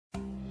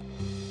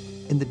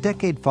In the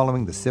decade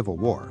following the Civil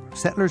War,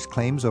 settlers'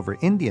 claims over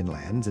Indian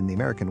lands in the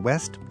American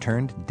West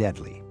turned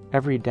deadly.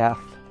 Every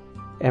death,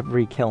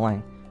 every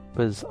killing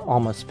was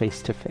almost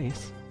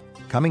face-to-face.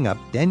 Coming up,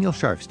 Daniel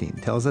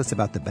Sharfstein tells us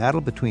about the battle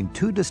between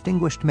two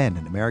distinguished men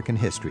in American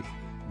history,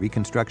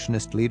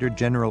 Reconstructionist leader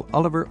General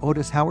Oliver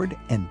Otis Howard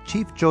and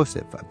Chief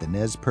Joseph of the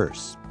Nez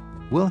Perce.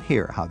 We'll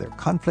hear how their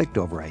conflict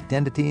over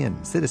identity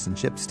and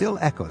citizenship still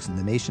echoes in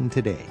the nation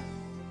today.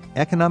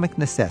 Economic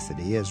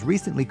necessity has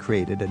recently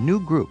created a new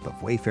group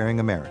of wayfaring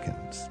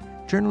Americans.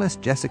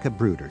 Journalist Jessica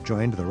Bruder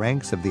joined the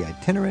ranks of the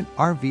itinerant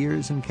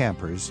RVers and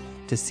campers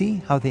to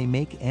see how they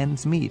make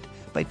ends meet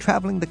by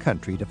traveling the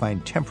country to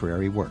find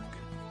temporary work.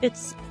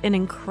 It's an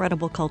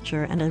incredible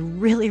culture and a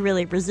really,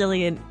 really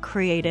resilient,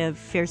 creative,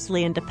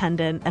 fiercely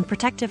independent, and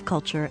protective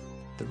culture.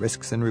 The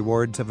risks and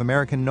rewards of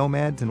American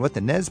nomads and what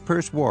the Nez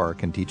Perce War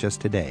can teach us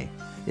today.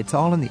 It's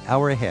all in the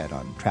hour ahead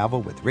on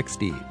Travel with Rick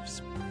Steves.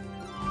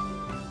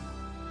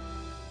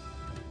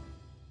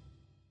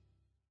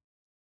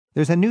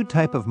 There's a new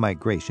type of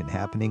migration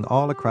happening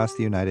all across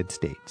the United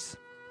States.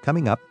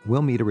 Coming up,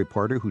 we'll meet a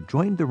reporter who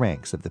joined the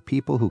ranks of the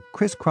people who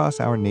crisscross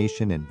our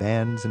nation in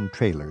vans and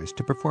trailers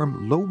to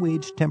perform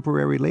low-wage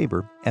temporary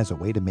labor as a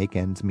way to make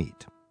ends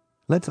meet.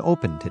 Let's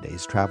open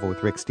today's Travel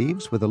with Rick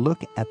Steves with a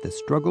look at the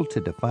struggle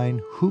to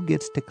define who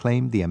gets to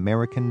claim the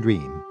American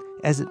dream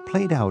as it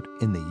played out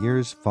in the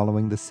years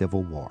following the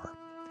Civil War.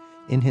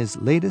 In his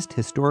latest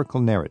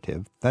historical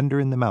narrative, Thunder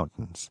in the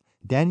Mountains,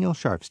 Daniel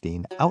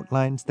Sharfstein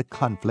outlines the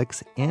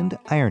conflicts and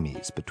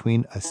ironies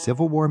between a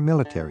Civil War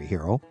military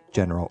hero,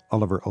 General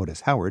Oliver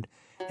Otis Howard,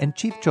 and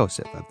Chief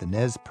Joseph of the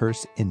Nez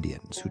Perce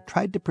Indians, who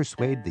tried to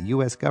persuade the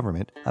U.S.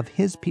 government of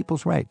his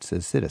people's rights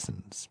as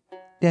citizens.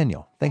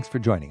 Daniel, thanks for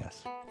joining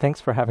us. Thanks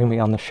for having me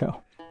on the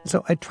show.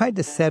 So I tried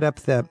to set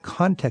up the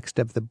context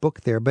of the book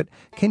there, but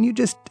can you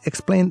just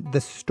explain the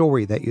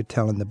story that you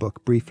tell in the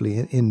book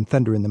briefly in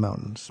Thunder in the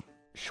Mountains?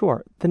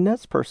 Sure. The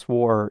Nez Perce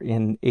War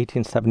in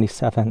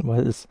 1877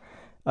 was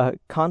a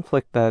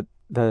conflict that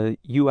the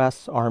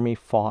U.S. Army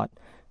fought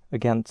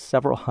against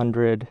several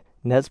hundred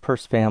Nez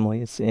Perce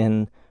families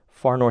in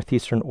far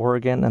northeastern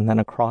Oregon and then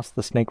across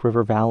the Snake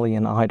River Valley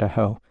in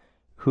Idaho,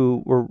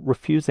 who were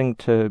refusing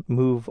to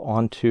move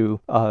onto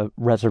a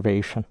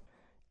reservation.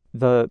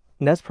 The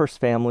Nez Perce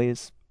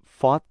families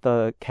fought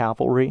the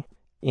cavalry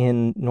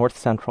in north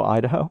central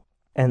Idaho,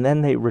 and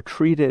then they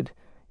retreated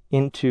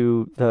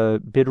into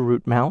the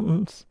Bitterroot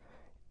Mountains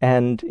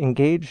and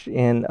engaged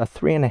in a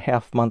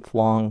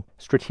 3.5-month-long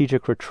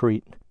strategic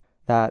retreat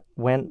that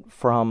went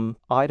from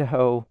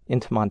Idaho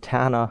into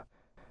Montana,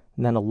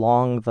 and then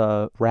along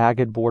the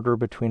ragged border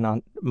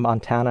between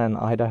Montana and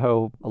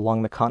Idaho,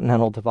 along the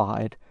Continental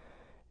Divide,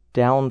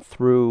 down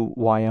through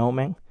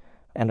Wyoming,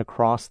 and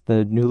across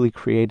the newly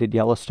created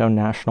Yellowstone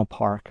National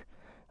Park.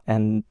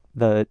 And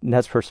the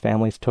Nez Perce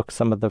families took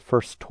some of the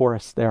first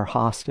tourists there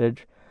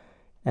hostage.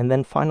 And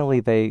then finally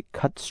they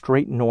cut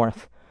straight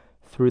north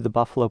through the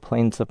Buffalo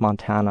Plains of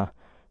Montana,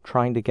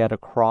 trying to get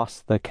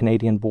across the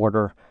Canadian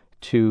border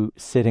to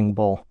Sitting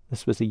Bull.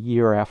 This was a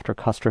year after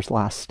Custer's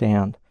last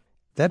stand.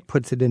 That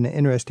puts it in an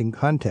interesting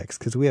context,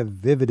 because we have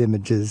vivid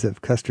images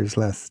of Custer's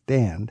last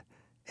stand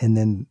and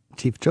then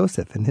Chief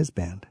Joseph and his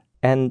band.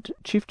 And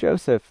Chief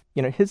Joseph,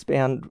 his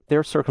band,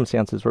 their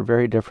circumstances were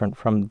very different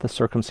from the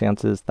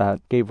circumstances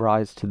that gave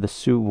rise to the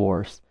Sioux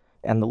Wars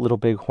and the Little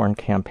Bighorn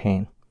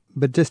Campaign.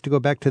 But just to go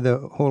back to the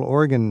whole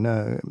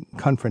Oregon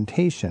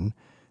confrontation,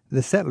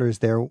 the settlers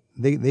there,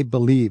 they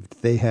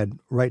believed they had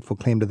rightful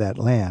claim to that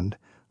land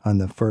on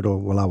the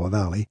fertile Wallowa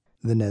Valley.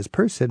 The Nez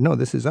Perce said, no,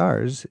 this is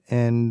ours,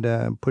 and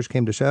push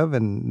came to shove,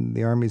 and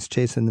the army's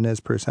chasing the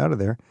Nez Perce out of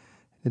there.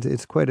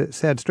 It's quite a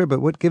sad story,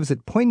 but what gives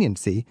it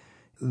poignancy,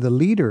 the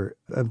leader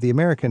of the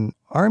American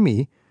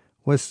army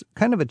was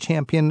kind of a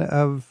champion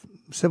of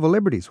civil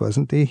liberties,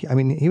 wasn't he? I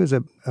mean, he was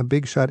a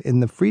big shot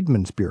in the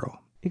Freedmen's Bureau.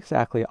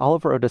 Exactly.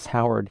 Oliver Otis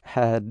Howard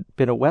had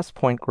been a West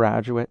Point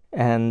graduate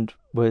and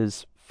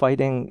was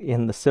fighting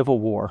in the Civil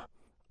War,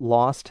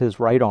 lost his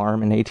right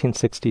arm in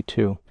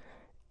 1862.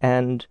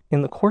 And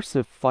in the course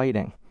of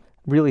fighting,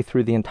 really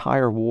through the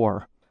entire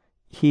war,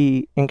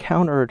 he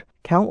encountered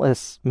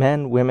countless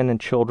men, women, and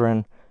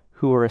children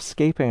who were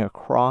escaping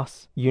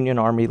across Union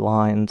Army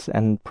lines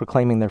and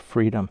proclaiming their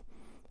freedom.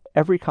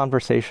 Every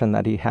conversation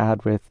that he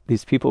had with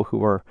these people who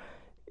were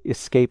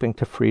escaping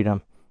to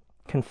freedom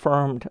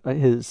confirmed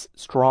his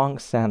strong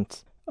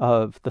sense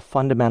of the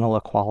fundamental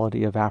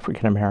equality of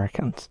African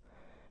Americans.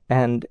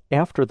 And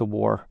after the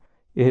war,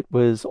 it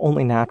was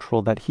only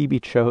natural that he be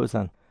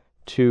chosen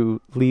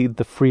to lead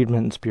the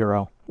Freedmen's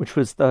Bureau, which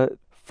was the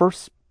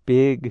first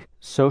big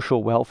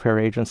social welfare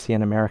agency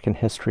in American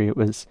history. It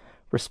was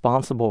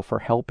responsible for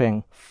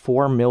helping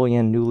 4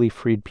 million newly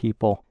freed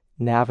people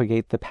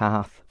navigate the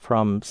path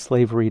from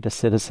slavery to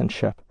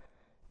citizenship.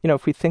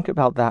 If we think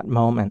about that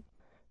moment,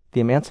 the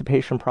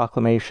Emancipation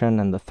Proclamation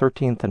and the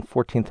 13th and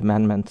 14th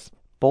Amendments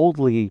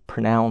boldly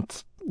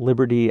pronounced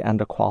liberty and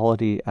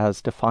equality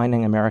as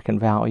defining American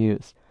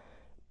values,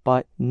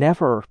 but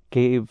never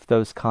gave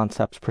those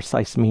concepts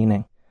precise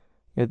meaning.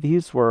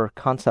 These were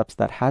concepts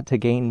that had to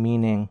gain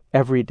meaning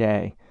every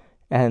day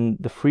And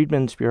the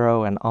Freedmen's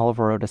Bureau and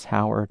Oliver Otis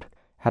Howard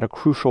had a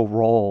crucial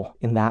role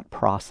in that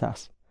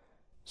process.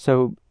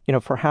 So,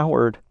 for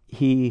Howard,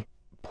 he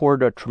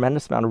poured a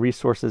tremendous amount of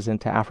resources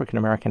into African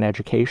American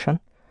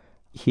education.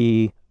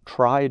 He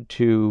tried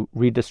to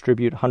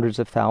redistribute hundreds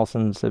of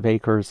thousands of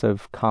acres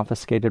of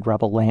confiscated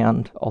rebel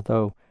land,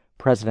 although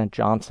President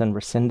Johnson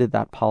rescinded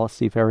that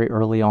policy very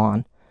early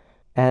on.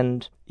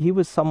 And he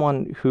was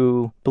someone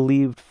who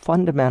believed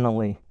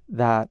fundamentally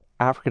that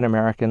African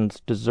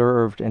Americans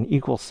deserved an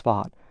equal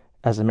spot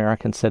as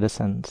American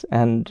citizens.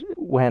 And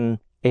when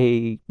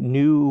a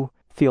new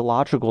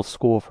theological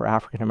school for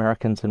African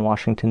Americans in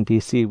Washington,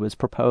 D.C. was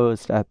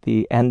proposed at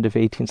the end of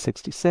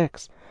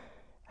 1866,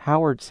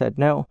 Howard said,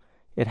 no,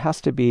 it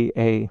has to be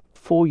a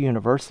full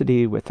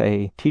university with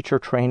a teacher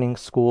training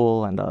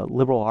school and a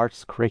liberal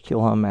arts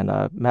curriculum and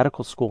a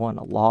medical school and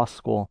a law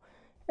school.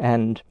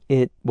 And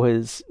it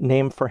was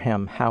named for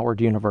him, Howard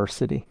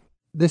University.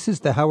 This is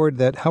the Howard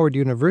that Howard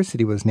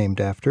University was named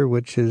after,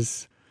 which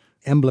is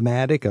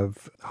emblematic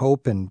of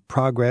hope and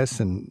progress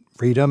and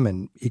freedom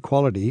and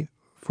equality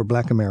for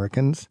Black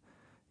Americans.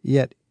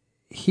 Yet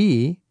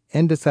he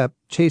ended up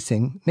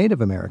chasing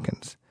Native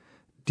Americans.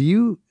 Do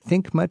you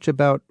think much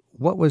about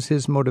what was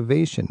his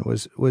motivation?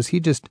 Was he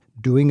just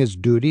doing his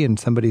duty and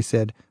somebody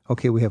said,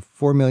 okay, we have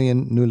 4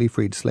 million newly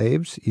freed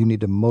slaves, you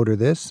need to motor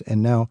this,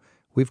 and now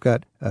we've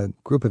got a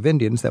group of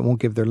Indians that won't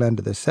give their land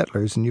to the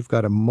settlers, and you've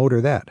got to motor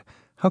that.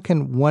 How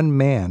can one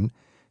man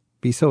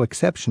be so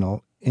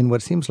exceptional in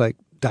what seems like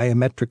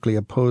diametrically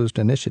opposed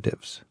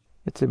initiatives?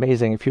 It's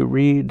amazing. If you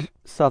read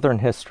Southern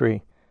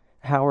history,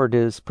 Howard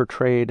is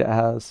portrayed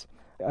as,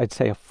 I'd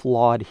say, a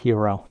flawed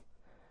hero.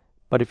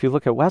 But if you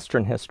look at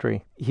Western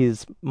history,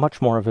 he's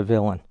much more of a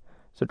villain.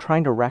 So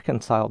trying to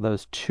reconcile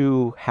those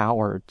two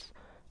Howards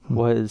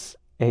was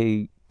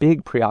a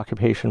big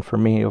preoccupation for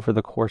me over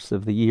the course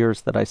of the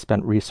years that I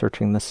spent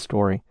researching this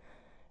story.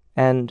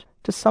 And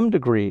to some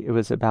degree, it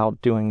was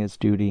about doing his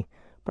duty,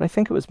 but I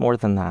think it was more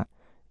than that.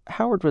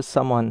 Howard was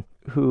someone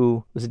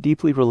who was a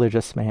deeply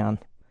religious man,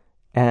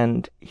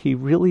 and he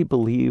really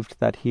believed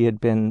that he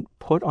had been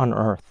put on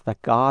earth,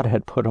 that God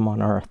had put him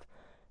on earth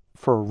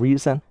for a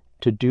reason,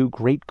 to do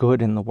great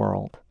good in the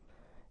world.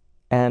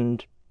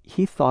 And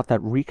he thought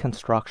that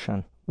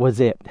Reconstruction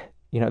was it.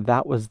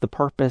 That was the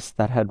purpose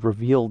that had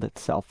revealed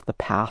itself, the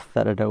path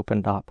that had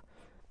opened up.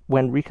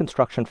 When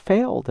Reconstruction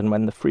failed and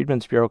when the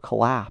Freedmen's Bureau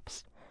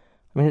collapsed,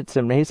 it's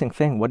an amazing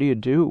thing. What do you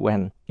do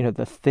when,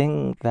 the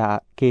thing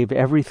that gave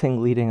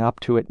everything leading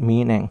up to it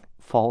meaning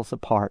falls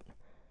apart?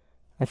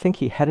 I think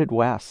he headed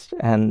west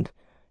and,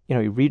 he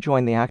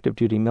rejoined the active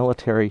duty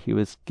military. He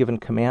was given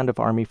command of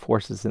Army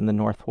forces in the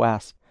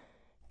Northwest.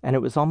 And it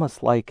was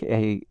almost like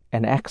an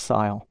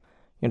exile.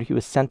 He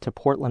was sent to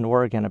Portland,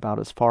 Oregon, about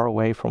as far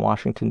away from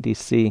Washington,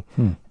 D.C.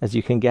 As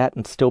you can get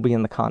and still be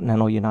in the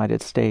continental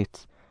United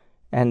States.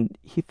 And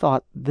he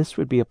thought this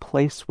would be a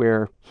place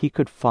where he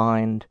could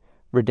find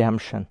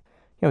redemption.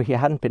 He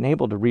hadn't been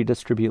able to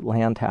redistribute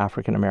land to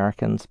African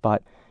Americans,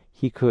 but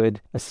he could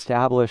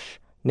establish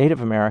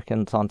Native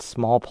Americans on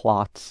small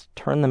plots,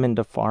 turn them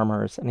into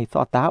farmers, and he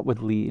thought that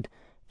would lead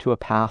to a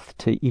path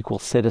to equal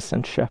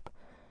citizenship.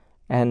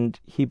 And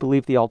he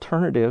believed the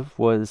alternative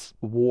was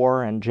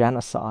war and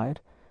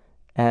genocide.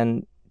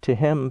 And to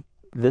him,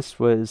 this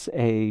was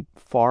a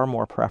far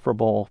more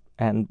preferable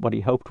and what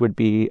he hoped would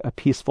be a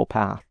peaceful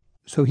path.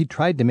 So he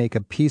tried to make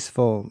a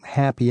peaceful,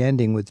 happy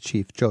ending with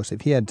Chief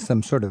Joseph. He had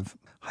some sort of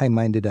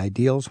high-minded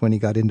ideals when he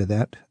got into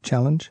that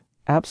challenge?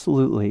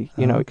 Absolutely.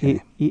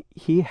 Okay.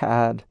 He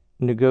had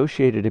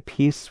negotiated a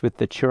peace with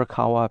the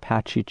Chiricahua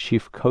Apache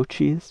Chief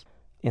Cochise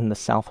in the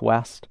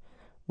Southwest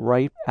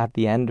right at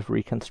the end of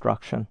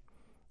Reconstruction.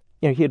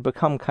 He had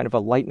become kind of a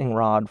lightning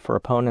rod for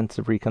opponents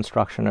of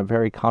Reconstruction, a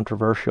very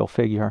controversial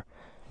figure.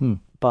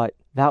 But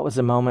that was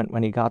a moment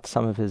when he got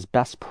some of his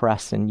best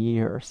press in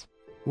years.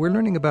 We're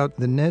learning about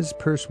the Nez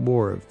Perce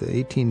War of the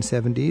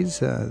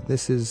 1870s.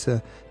 This is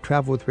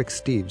Travel with Rick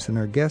Steves, and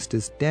our guest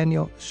is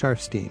Daniel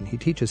Sharfstein. He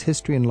teaches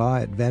history and law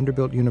at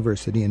Vanderbilt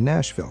University in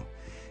Nashville.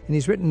 And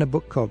he's written a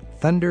book called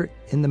Thunder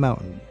in the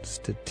Mountains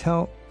to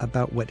tell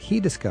about what he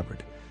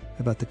discovered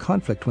about the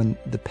conflict when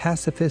the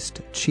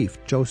pacifist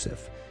Chief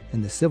Joseph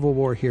and the Civil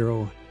War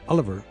hero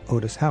Oliver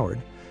Otis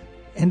Howard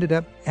ended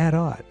up at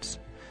odds.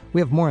 We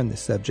have more on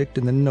this subject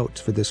in the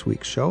notes for this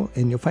week's show,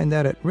 and you'll find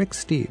that at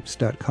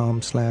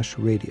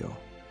ricksteves.com/radio.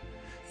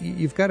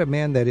 You've got a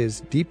man that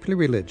is deeply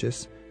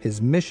religious.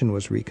 His mission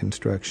was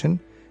Reconstruction.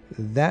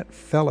 That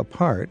fell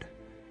apart,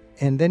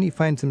 and then he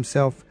finds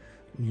himself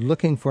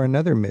looking for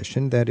another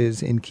mission that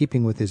is in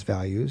keeping with his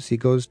values. He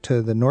goes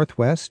to the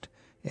Northwest,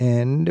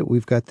 and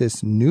we've got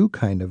this new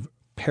kind of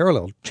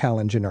parallel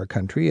challenge in our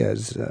country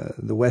as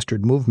the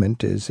Western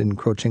movement is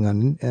encroaching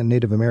on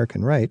Native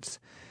American rights.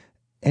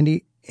 And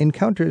he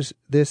encounters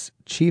this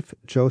Chief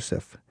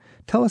Joseph.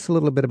 Tell us a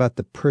little bit about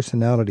the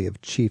personality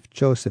of Chief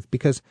Joseph,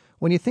 because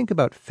when you think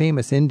about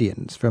famous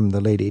Indians from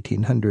the late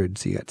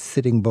 1800s, you got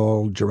Sitting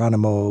Bull,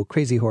 Geronimo,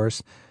 Crazy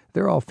Horse,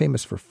 they're all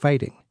famous for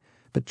fighting.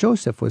 But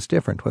Joseph was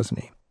different,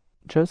 wasn't he?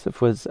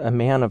 Joseph was a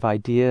man of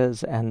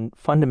ideas, and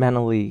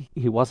fundamentally,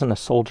 he wasn't a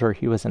soldier,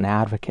 he was an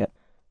advocate.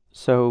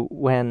 So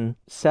when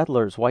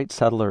settlers, white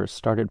settlers,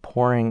 started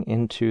pouring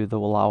into the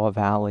Wallowa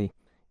Valley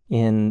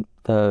in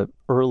the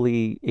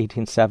early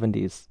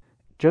 1870s,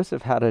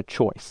 Joseph had a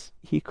choice.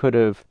 He could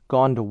have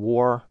gone to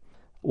war,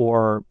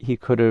 or he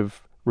could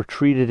have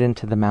retreated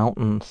into the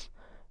mountains,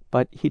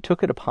 but he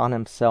took it upon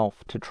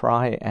himself to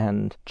try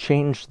and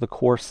change the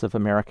course of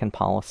American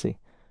policy.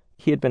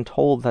 He had been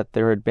told that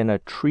there had been a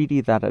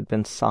treaty that had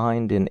been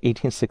signed in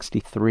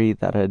 1863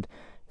 that had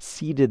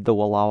ceded the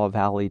Wallowa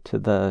Valley to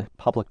the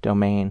public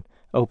domain,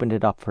 opened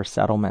it up for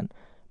settlement,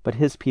 but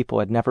his people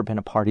had never been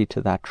a party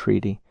to that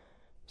treaty.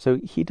 So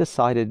he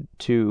decided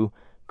to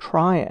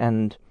try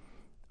and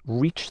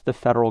reach the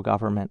federal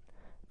government,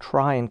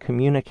 try and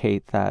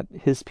communicate that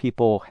his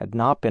people had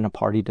not been a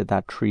party to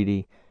that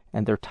treaty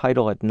and their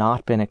title had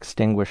not been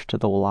extinguished to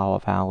the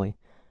Wallowa Valley.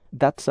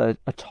 That's a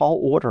tall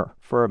order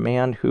for a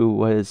man who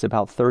was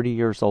about 30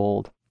 years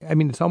old. I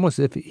mean, it's almost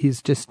as if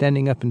he's just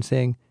standing up and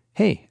saying,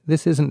 hey,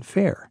 this isn't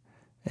fair.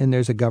 And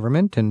there's a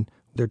government, and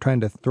they're trying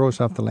to throw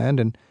us off the land.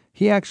 And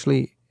he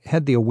actually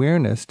had the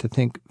awareness to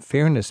think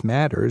fairness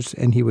matters,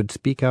 and he would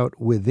speak out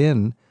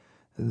within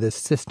the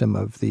system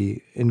of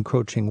the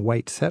encroaching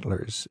white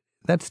settlers.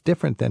 That's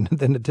different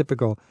than a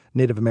typical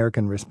Native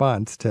American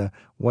response to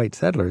white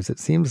settlers, it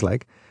seems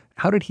like.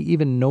 How did he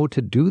even know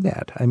to do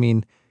that? I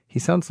mean, he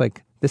sounds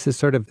like this is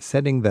sort of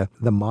setting the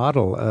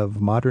model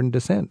of modern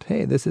dissent.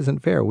 Hey, this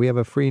isn't fair. We have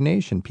a free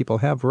nation. People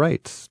have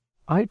rights.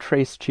 I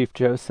trace Chief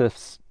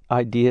Joseph's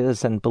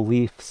ideas and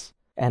beliefs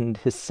and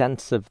his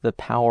sense of the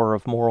power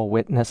of moral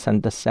witness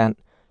and dissent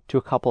to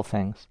a couple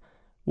things.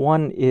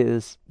 One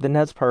is the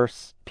Nez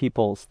Perce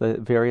peoples, the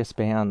various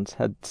bands,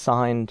 had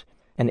signed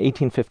an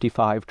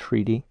 1855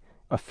 treaty.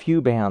 A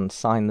few bands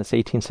signed this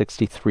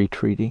 1863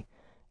 treaty.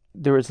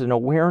 There is an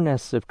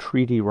awareness of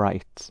treaty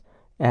rights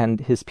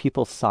and his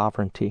people's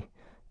sovereignty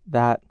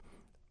that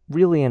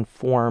really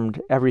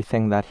informed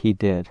everything that he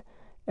did.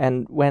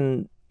 And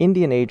when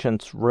Indian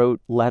agents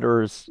wrote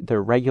letters,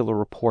 their regular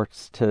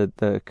reports to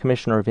the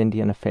Commissioner of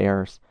Indian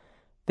Affairs,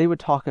 they would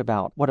talk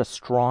about what a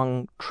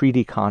strong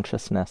treaty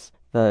consciousness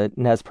the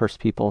Nez Perce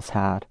peoples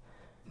had.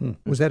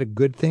 Was that a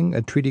good thing,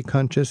 a treaty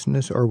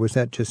consciousness, or was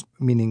that just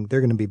meaning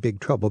they're going to be big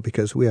trouble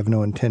because we have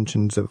no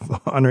intentions of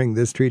honoring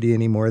this treaty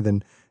any more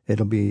than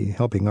it'll be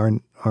helping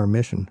our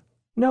mission?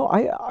 No,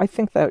 I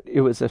think that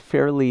it was a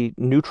fairly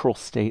neutral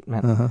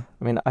statement.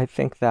 I mean, I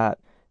think that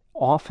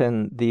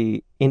often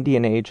the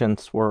Indian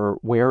agents were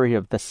wary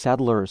of the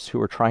settlers who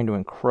were trying to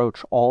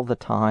encroach all the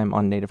time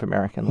on Native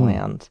American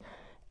lands.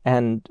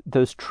 And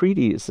those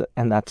treaties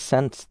and that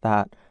sense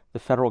that the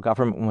federal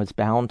government was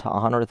bound to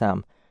honor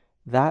them,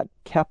 that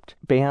kept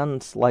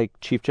bands like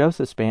Chief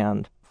Joseph's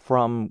band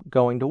from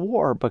going to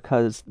war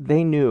because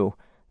they knew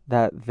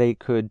that they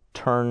could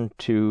turn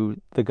to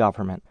the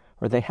government,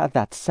 or they had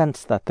that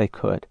sense that they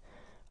could.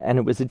 And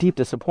it was a deep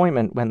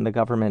disappointment when the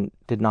government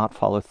did not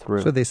follow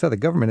through. So they saw the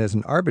government as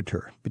an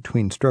arbiter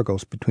between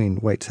struggles between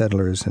white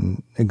settlers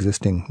and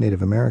existing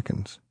Native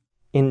Americans.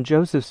 In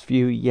Joseph's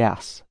view,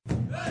 yes.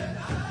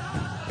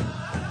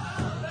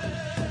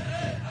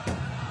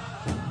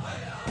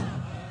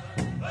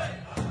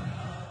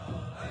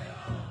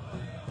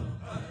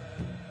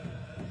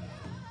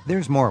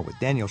 There's more with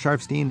Daniel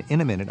Sharfstein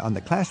in a minute on the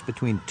clash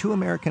between two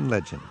American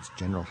legends,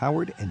 General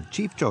Howard and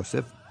Chief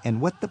Joseph, and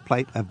what the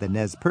plight of the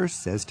Nez Perce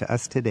says to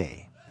us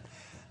today.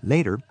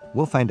 Later,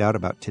 we'll find out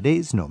about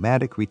today's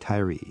nomadic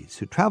retirees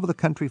who travel the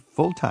country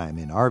full-time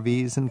in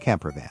RVs and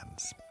camper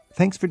vans.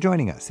 Thanks for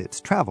joining us.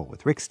 It's Travel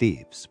with Rick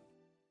Steves.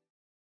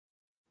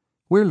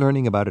 We're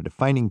learning about a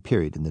defining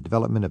period in the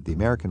development of the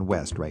American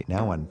West right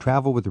now on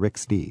Travel with Rick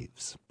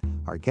Steves.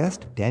 Our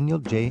guest, Daniel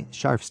J.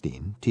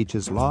 Sharfstein,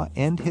 teaches law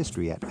and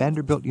history at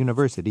Vanderbilt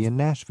University in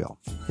Nashville.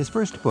 His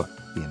first book,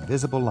 The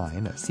Invisible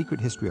Line, A Secret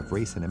History of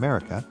Race in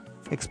America,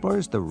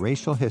 explores the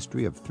racial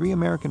history of 3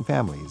 American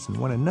families and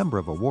won a number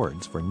of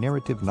awards for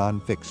narrative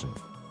nonfiction.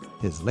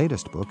 His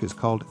latest book is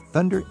called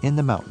Thunder in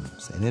the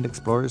Mountains, and it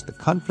explores the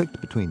conflict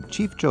between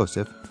Chief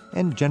Joseph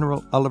and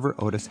General Oliver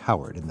Otis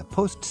Howard in the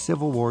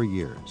post-Civil War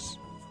years.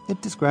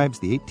 It describes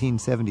the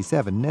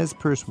 1877 Nez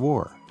Perce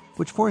War,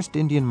 which forced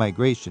Indian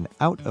migration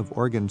out of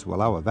Oregon's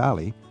Wallowa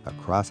Valley,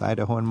 across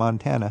Idaho and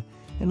Montana,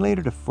 and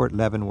later to Fort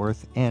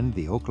Leavenworth and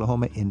the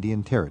Oklahoma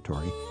Indian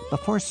Territory,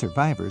 before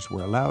survivors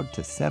were allowed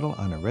to settle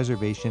on a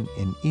reservation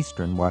in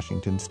eastern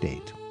Washington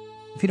state.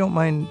 If you don't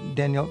mind,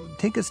 Daniel,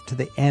 take us to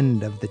the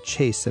end of the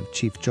chase of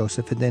Chief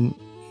Joseph, and then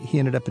he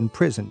ended up in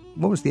prison.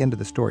 What was the end of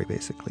the story,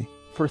 basically?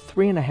 For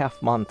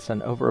 3.5 months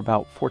and over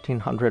about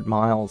 1,400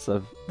 miles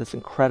of this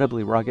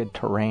incredibly rugged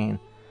terrain,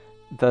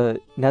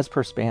 the Nez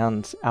Perce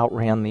bands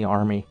outran the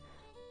army,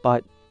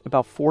 but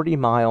about 40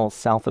 miles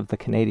south of the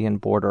Canadian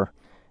border,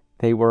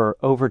 they were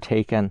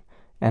overtaken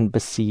and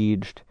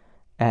besieged,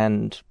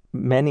 and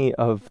many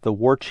of the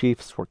war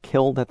chiefs were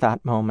killed at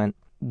that moment.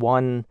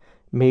 One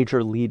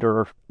major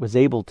leader was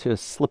able to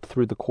slip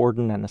through the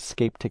cordon and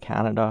escape to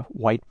Canada,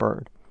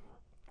 Whitebird.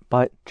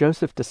 But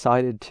Joseph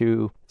decided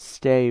to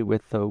stay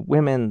with the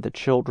women, the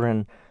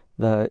children,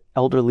 the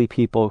elderly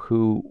people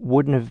who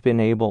wouldn't have been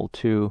able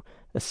to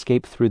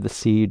escape through the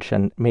siege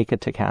and make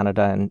it to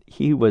Canada, and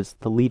he was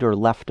the leader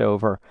left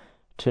over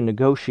to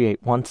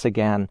negotiate once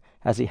again,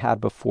 as he had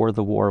before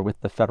the war, with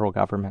the federal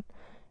government.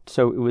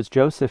 So it was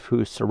Joseph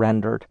who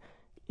surrendered.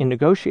 In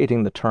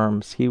negotiating the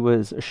terms, he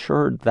was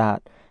assured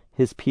that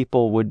his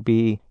people would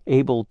be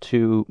able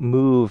to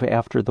move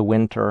after the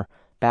winter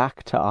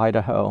back to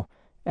Idaho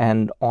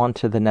and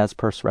onto the Nez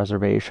Perce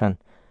reservation.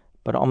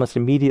 But almost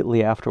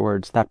immediately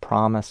afterwards, that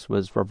promise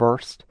was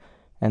reversed,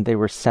 and they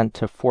were sent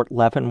to Fort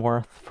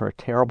Leavenworth for a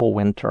terrible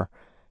winter,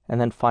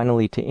 and then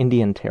finally to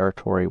Indian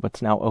Territory,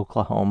 what's now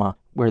Oklahoma,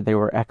 where they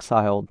were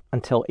exiled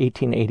until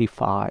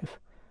 1885.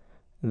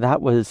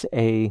 That was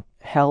a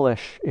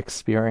hellish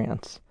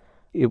experience.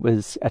 It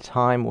was a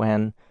time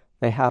when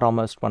they had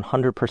almost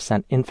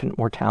 100% infant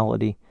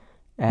mortality,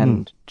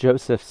 and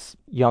Joseph's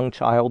young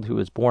child, who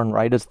was born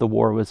right as the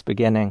war was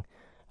beginning,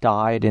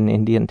 died in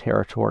Indian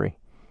Territory.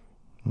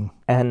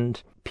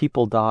 And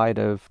people died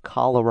of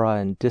cholera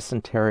and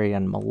dysentery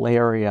and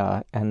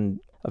malaria and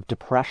of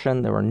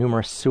depression. There were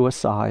numerous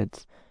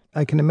suicides.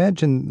 I can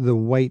imagine the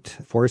white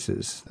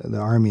forces, the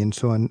army and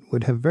so on,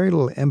 would have very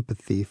little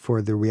empathy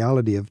for the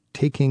reality of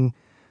taking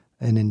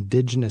an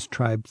indigenous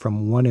tribe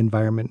from one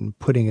environment and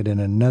putting it in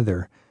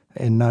another,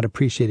 and not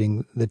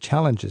appreciating the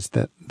challenges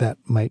that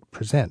might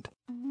present.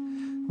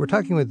 We're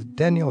talking with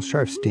Daniel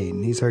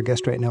Sharfstein. He's our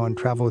guest right now on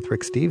Travel with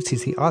Rick Steves.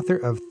 He's the author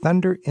of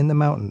Thunder in the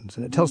Mountains,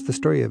 and it tells the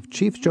story of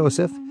Chief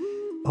Joseph,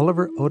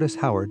 Oliver Otis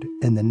Howard,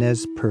 and the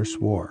Nez Perce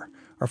War.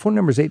 Our phone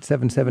number is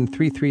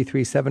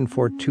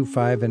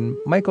 877-333-7425, and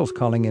Michael's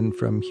calling in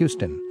from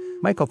Houston.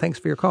 Michael, thanks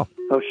for your call.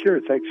 Oh, sure.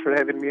 Thanks for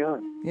having me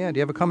on. Yeah, do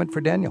you have a comment for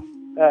Daniel?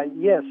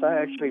 Yes, I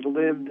actually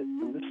lived,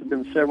 this has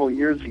been several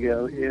years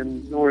ago,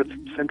 in north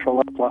central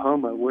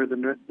Oklahoma, where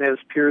the Nez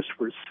Perce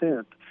were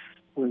sent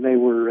when they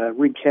were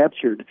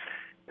recaptured.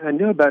 I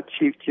knew about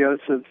Chief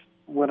Joseph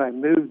when I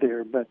moved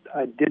there, but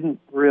I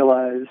didn't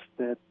realize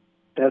that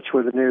that's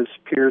where the Nez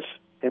Perce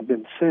had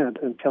been sent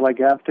until I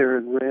got there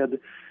and read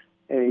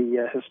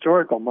a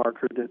historical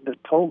marker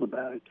that told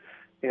about it.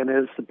 And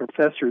as the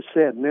professor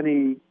said,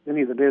 many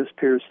of the Nez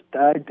Perce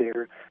died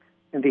there.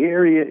 And the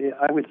area,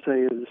 I would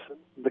say, is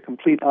the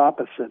complete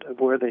opposite of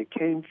where they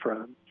came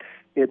from.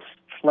 It's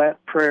flat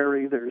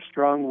prairie, there are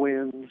strong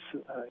winds,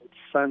 it's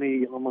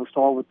sunny almost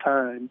all the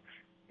time.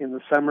 In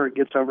the summer, it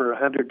gets over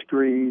 100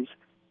 degrees.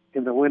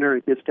 In the winter,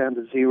 it gets down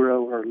to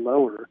 0 or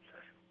lower.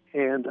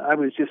 And I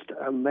was just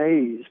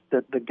amazed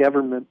that the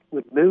government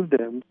would move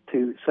them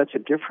to such a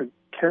different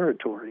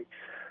territory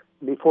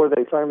before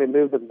they finally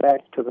moved them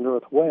back to the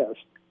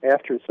Northwest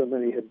after so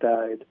many had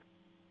died.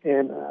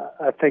 And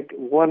I think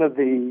one of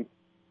the,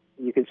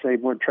 you could say,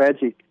 more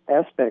tragic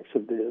aspects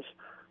of this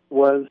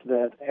was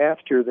that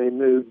after they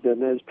moved the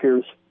Nez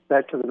Perce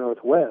back to the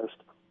Northwest,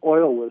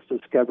 oil was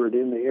discovered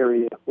in the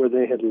area where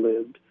they had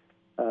lived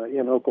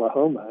in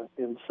Oklahoma.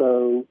 And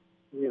so,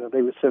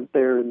 they were sent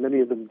there and many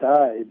of them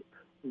died,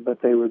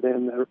 but they were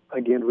then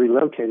again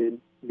relocated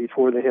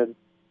before they had,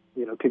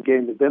 could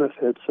gain the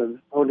benefits of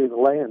owning the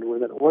land where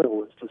that oil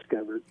was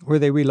discovered. Were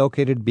they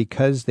relocated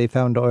because they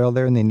found oil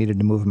there and they needed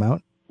to move them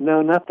out?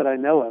 No, not that I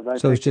know of.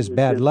 So it's just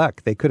bad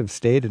luck. They could have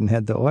stayed and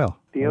had the oil.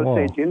 The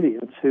Osage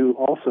Indians, who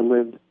also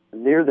lived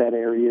near that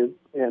area,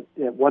 at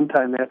one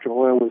time after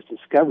oil was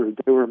discovered,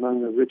 they were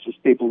among the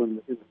richest people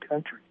in the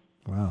country.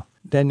 Wow.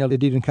 Daniel,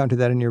 did you encounter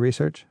that in your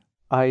research?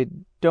 I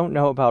don't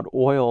know about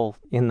oil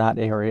in that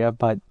area,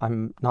 but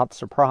I'm not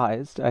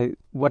surprised.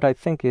 What I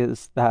think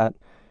is that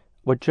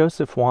what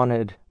Joseph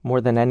wanted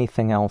more than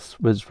anything else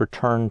was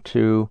return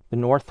to the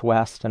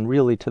Northwest and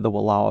really to the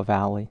Wallowa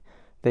Valley.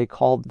 They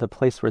called the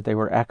place where they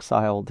were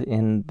exiled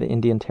in the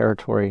Indian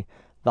Territory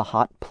the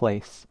hot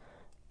place.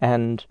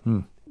 And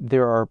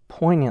there are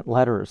poignant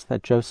letters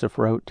that Joseph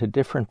wrote to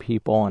different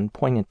people and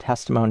poignant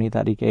testimony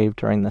that he gave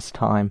during this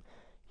time.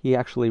 He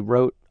actually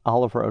wrote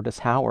Oliver Otis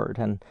Howard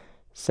and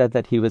said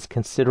that he was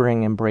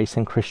considering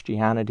embracing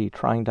Christianity,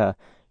 trying to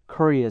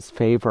curry his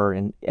favor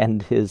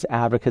and his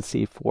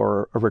advocacy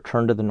for a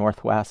return to the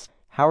Northwest.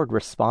 Howard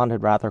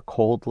responded rather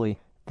coldly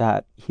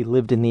that he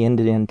lived in the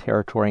Indian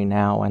Territory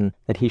now and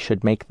that he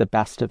should make the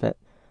best of it.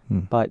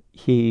 But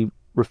he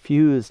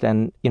refused,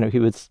 and he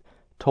was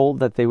told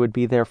that they would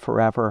be there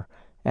forever,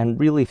 and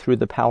really through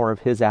the power of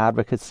his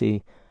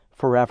advocacy,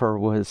 forever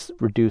was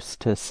reduced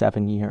to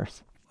 7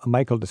 years.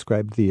 Michael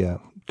described the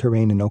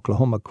terrain in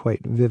Oklahoma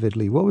quite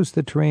vividly. What was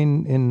the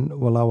terrain in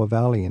Wallowa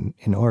Valley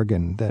in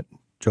Oregon that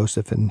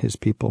Joseph and his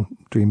people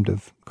dreamed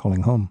of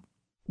calling home?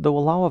 The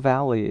Wallowa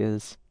Valley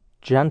is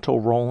gentle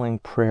rolling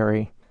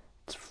prairie.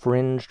 It's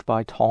fringed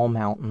by tall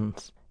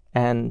mountains.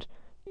 And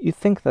you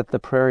think that the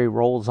prairie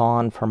rolls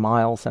on for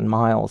miles and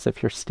miles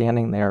if you're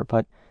standing there,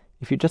 but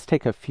if you just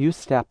take a few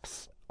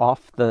steps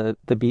off the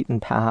beaten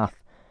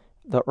path,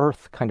 the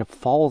earth kind of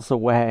falls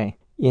away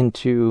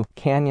into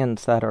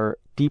canyons that are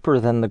deeper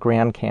than the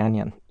Grand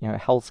Canyon,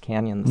 Hell's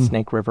Canyon, the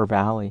Snake River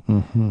Valley.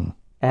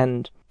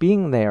 And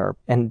being there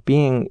and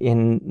being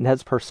in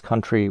Nez Perce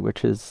country,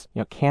 which is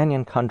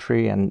canyon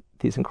country, and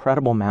these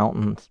incredible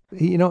mountains.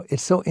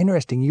 It's so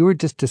interesting. You were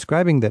just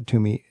describing that to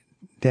me,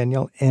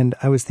 Daniel, and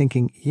I was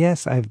thinking,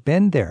 yes, I've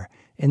been there.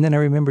 And then I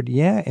remembered,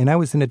 and I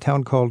was in a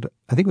town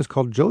I think it was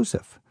called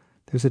Joseph.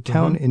 There's a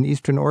town in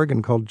eastern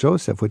Oregon called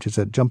Joseph, which is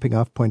a jumping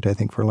off point, I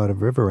think, for a lot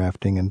of river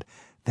rafting. And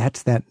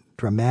that's that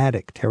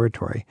dramatic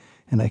territory.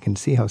 And I can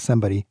see how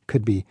somebody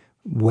could be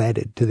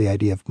wedded to the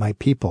idea of my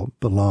people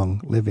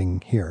belong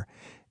living here.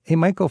 Hey,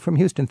 Michael from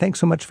Houston, thanks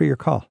so much for your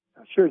call.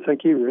 Sure,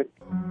 thank you, Rick.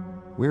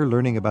 We're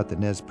learning about the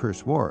Nez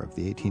Perce War of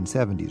the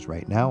 1870s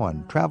right now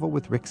on Travel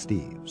with Rick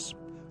Steves.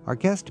 Our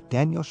guest,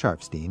 Daniel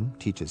Sharfstein,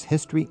 teaches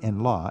history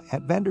and law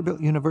at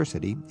Vanderbilt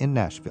University in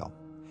Nashville.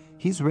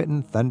 He's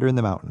written Thunder in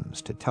the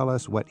Mountains to tell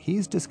us what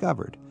he's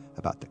discovered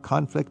about the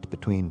conflict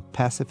between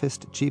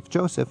pacifist Chief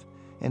Joseph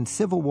and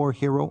Civil War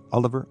hero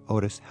Oliver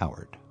Otis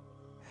Howard.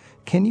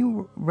 Can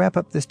you wrap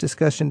up this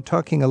discussion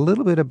talking a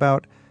little bit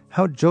about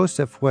how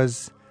Joseph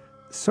was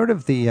sort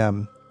of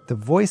the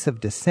voice of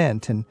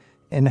dissent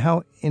and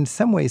how in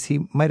some ways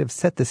he might have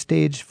set the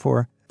stage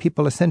for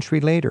people a century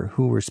later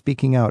who were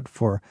speaking out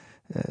for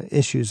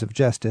issues of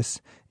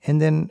justice,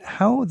 and then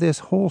how this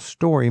whole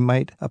story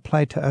might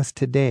apply to us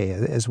today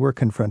as we're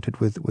confronted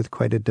with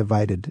quite a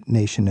divided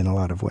nation in a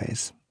lot of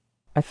ways?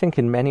 I think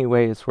in many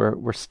ways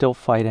we're still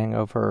fighting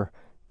over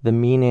the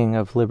meaning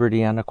of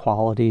liberty and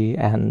equality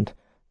and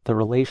the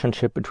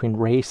relationship between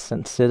race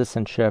and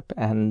citizenship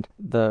and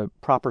the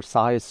proper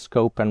size,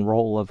 scope, and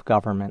role of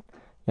government.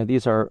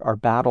 These are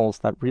battles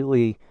that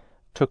really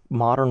took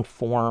modern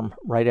form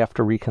right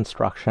after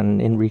Reconstruction,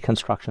 in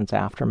Reconstruction's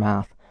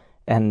aftermath,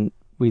 and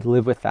we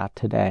live with that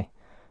today.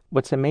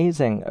 What's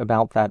amazing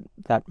about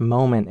that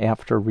moment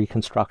after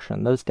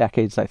Reconstruction, those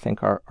decades I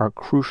think are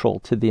crucial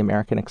to the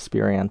American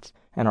experience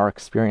and our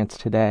experience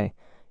today,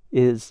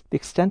 is the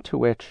extent to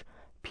which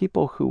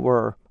people who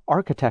were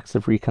architects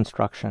of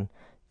Reconstruction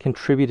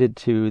contributed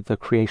to the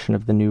creation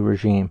of the new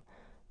regime.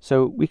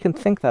 So we can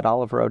think that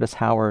Oliver Otis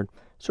Howard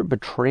sort of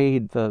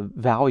betrayed the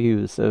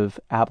values of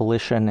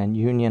abolition and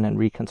union and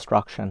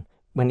Reconstruction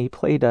when he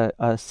played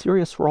a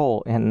serious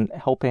role in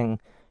helping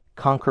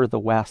conquer the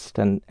West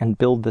and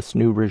build this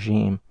new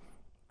regime.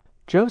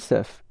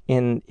 Joseph,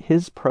 in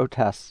his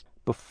protests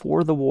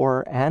before the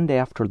war and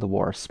after the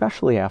war,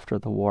 especially after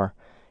the war,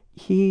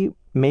 he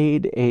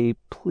made a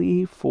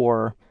plea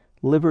for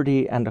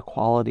liberty and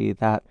equality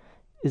that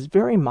is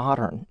very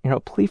modern, a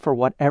plea for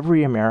what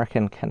every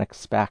American can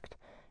expect.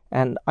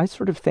 And I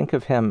sort of think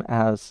of him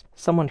as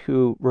someone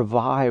who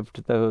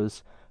revived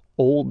those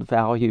old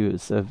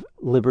values of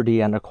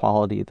liberty and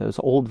equality, those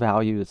old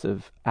values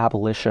of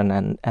abolition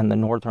and the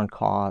Northern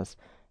cause.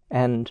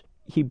 And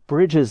he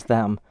bridges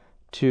them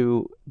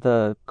to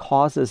the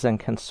causes and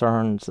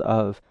concerns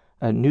of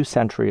a new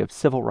century of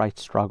civil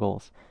rights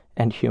struggles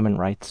and human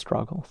rights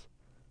struggles.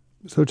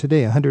 So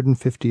today,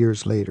 150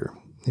 years later,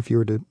 if you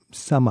were to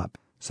sum up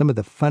some of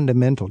the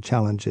fundamental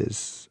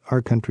challenges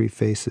our country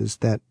faces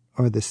that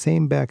are the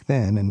same back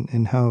then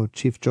and how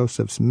Chief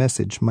Joseph's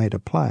message might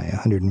apply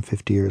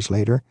 150 years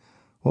later,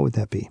 what would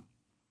that be?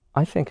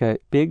 I think a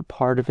big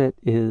part of it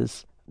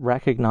is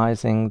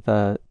recognizing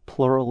the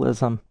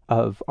pluralism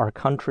of our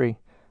country,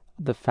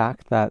 the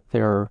fact that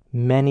there are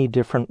many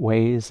different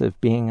ways of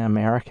being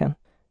American,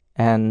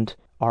 and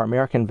our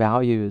American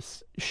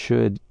values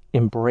should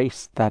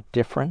embrace that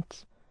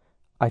difference.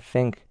 I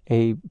think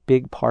a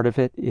big part of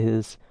it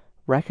is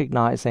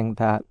recognizing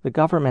that the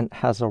government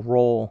has a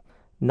role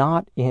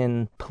not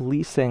in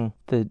policing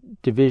the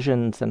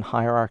divisions and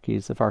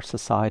hierarchies of our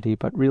society,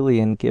 but really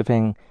in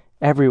giving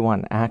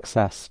everyone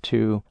access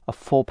to a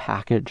full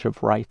package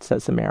of rights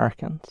as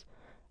Americans.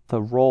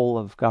 The role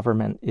of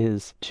government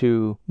is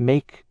to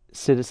make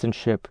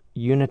citizenship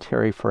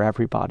unitary for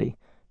everybody.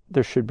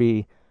 There should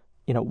be,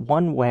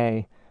 one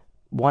way,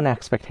 one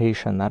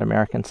expectation that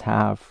Americans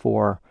have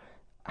for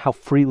how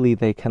freely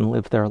they can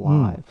live their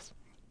lives.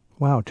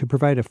 Wow, to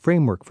provide a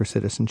framework for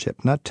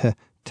citizenship, not to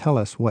tell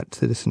us what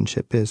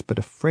citizenship is, but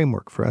a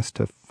framework for us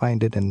to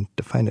find it and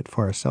define it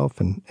for ourselves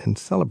and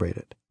celebrate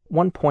it.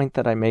 One point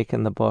that I make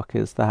in the book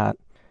is that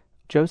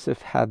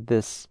Joseph had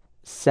this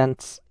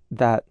sense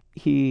that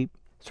he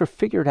sort of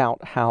figured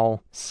out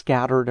how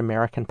scattered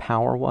American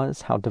power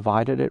was, how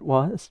divided it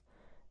was.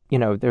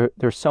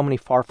 There's so many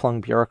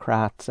far-flung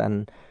bureaucrats,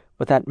 and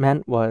what that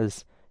meant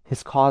was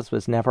his cause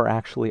was never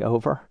actually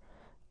over.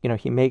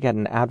 He may get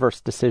an adverse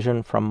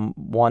decision from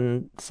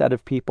one set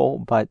of people,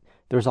 but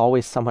there's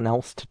always someone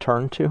else to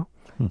turn to,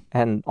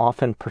 and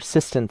often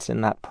persistence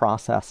in that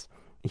process.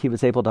 He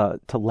was able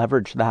to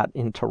leverage that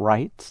into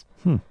rights.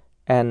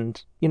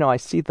 And, I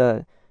see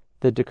the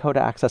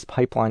Dakota Access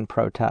Pipeline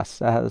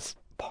protests as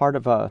part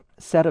of a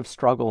set of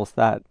struggles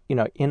that,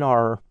 in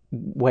our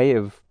way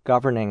of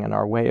governing and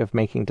our way of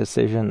making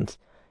decisions,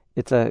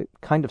 it's a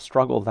kind of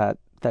struggle that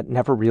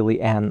never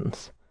really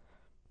ends,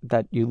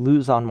 that you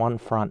lose on one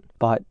front,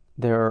 but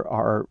there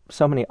are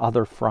so many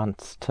other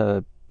fronts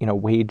to,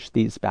 wage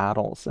these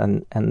battles,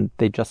 and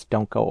they just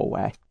don't go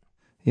away.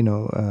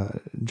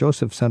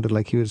 Joseph sounded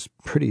like he was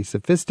pretty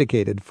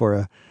sophisticated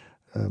for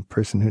a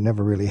person who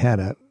never really had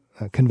a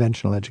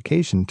conventional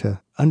education to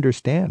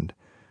understand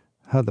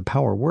how the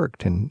power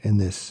worked in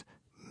this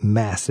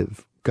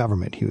massive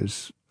government he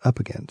was up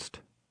against.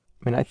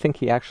 I mean, I think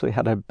he actually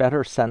had a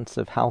better sense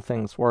of how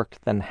things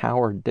worked than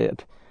Howard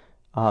did.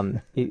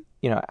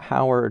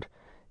 Howard,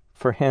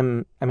 for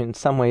him, I mean, in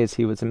some ways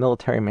he was a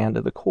military man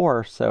to the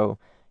core, so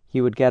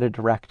he would get a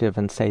directive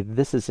and say,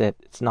 this is it,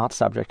 it's not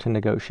subject to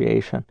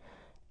negotiation.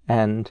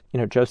 And,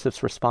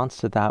 Joseph's response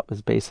to that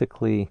was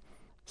basically,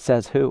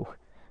 says who?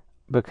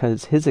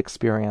 Because his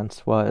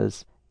experience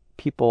was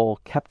people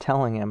kept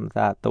telling him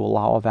that the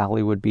Wallowa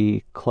Valley would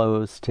be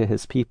closed to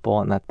his people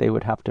and that they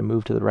would have to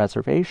move to the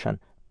reservation.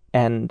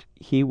 And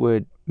he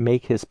would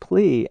make his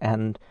plea,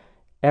 and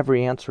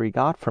every answer he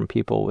got from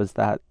people was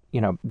that,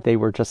 they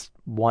were just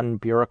one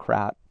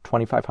bureaucrat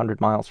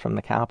 2,500 miles from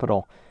the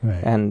capital,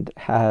 right, and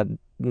had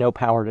no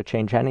power to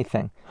change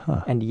anything.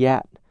 Huh. And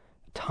yet,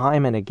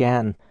 time and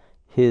again,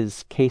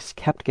 his case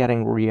kept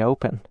getting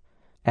reopened,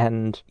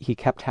 and he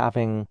kept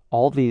having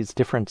all these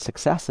different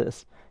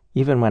successes,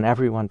 even when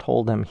everyone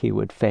told him he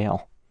would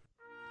fail.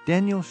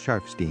 Daniel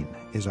Sharfstein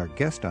is our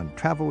guest on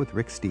Travel with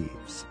Rick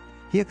Steves.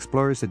 He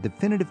explores a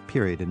definitive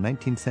period in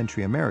 19th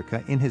century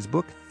America in his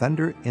book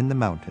Thunder in the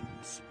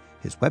Mountains.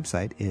 His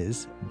website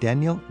is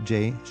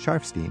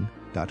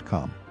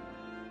danieljsharfstein.com.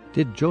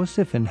 Did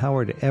Joseph and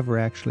Howard ever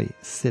actually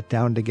sit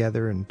down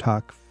together and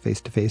talk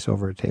face-to-face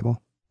over a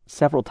table?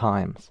 Several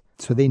times.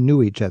 So they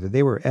knew each other.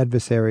 They were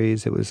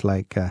adversaries. It was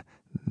like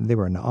they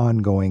were an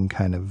ongoing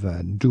kind of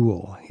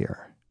duel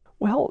here.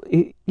 Well,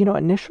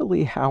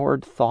 initially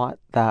Howard thought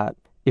that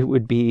it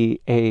would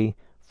be a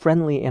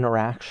friendly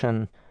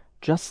interaction,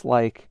 just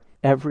like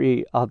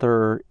every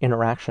other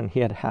interaction he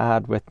had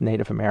had with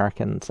Native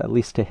Americans, at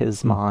least to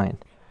his mind.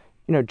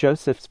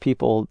 Joseph's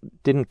people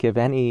didn't give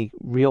any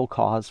real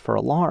cause for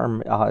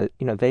alarm.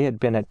 They had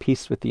been at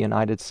peace with the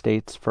United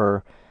States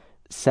for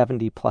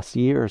 70 plus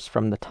years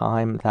from the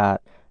time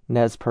that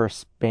Nez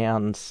Perce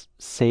bands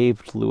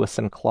saved Lewis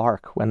and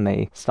Clark when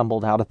they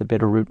stumbled out of the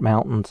Bitterroot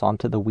Mountains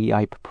onto the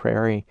Weippe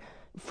Prairie,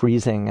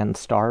 freezing and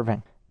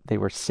starving. They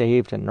were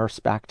saved and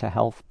nursed back to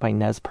health by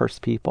Nez Perce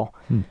people.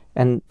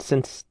 And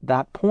since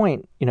that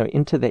point,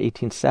 into the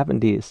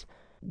 1870s,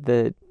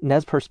 the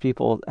Nez Perce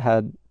people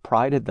had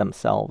prided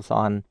themselves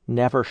on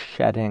never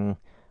shedding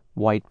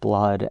white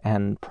blood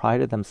and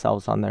prided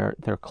themselves on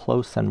their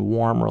close and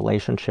warm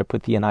relationship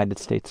with the United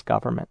States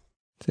government.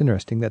 It's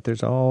interesting that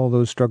there's all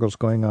those struggles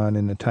going on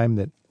in a time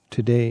that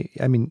today,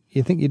 I mean,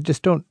 you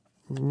just don't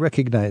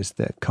recognize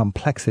the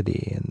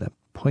complexity and the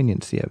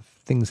poignancy of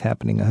things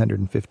happening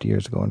 150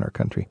 years ago in our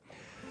country.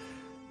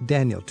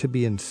 Daniel, to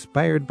be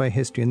inspired by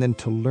history and then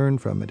to learn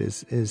from it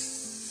is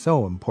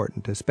so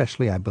important,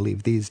 especially, I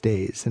believe, these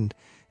days.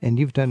 And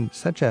you've done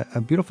such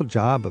a beautiful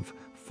job of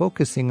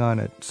focusing on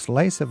a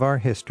slice of our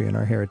history and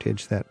our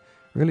heritage that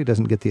really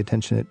doesn't get the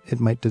attention it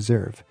might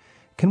deserve.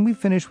 Can we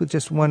finish with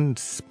just one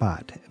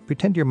spot?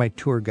 Pretend you're my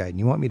tour guide and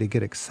you want me to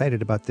get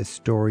excited about this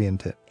story and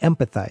to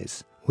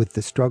empathize with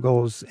the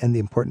struggles and the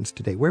importance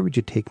today. Where would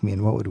you take me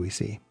and what would we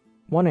see?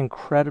 One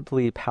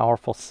incredibly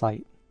powerful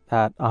sight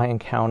that I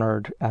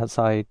encountered as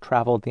I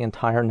traveled the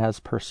entire Nez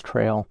Perce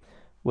Trail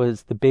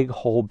was the Big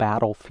Hole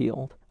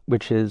Battlefield,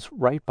 which is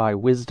right by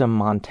Wisdom,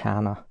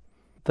 Montana.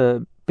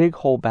 The Big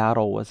Hole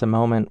Battle was a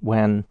moment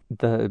when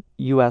the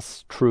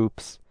U.S.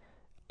 troops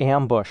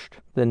ambushed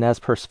the Nez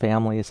Perce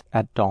families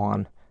at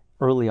dawn,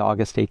 early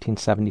August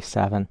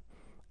 1877.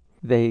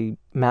 They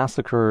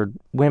massacred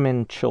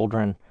women,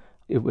 children.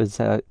 It was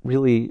a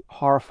really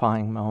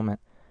horrifying moment.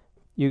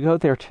 You go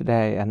there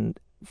today, and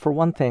for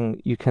one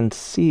thing, you can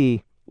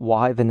see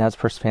why the Nez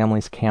Perce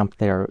families camped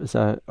there. It was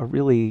a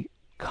really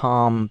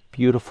calm,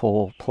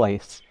 beautiful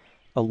place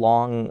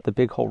along the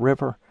Big Hole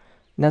River.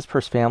 Nez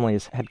Perce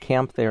families had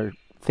camped there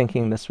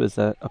thinking this was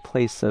a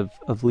place of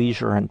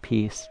leisure and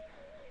peace.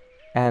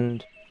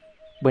 And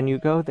when you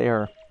go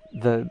there,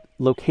 the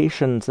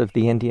locations of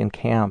the Indian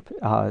camp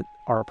are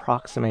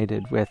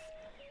approximated with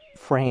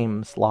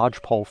frames,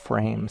 lodgepole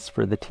frames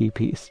for the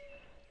teepees.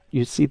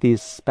 You see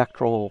these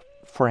spectral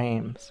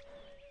frames,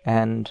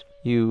 and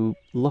you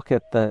look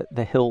at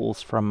the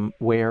hills from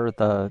where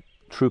the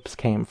troops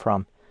came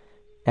from,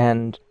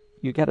 and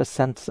you get a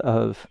sense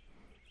of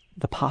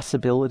the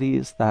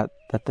possibilities that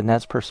the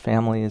Nez Perce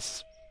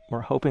families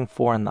were hoping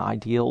for and the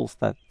ideals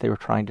that they were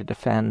trying to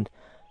defend.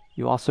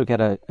 You also get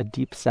a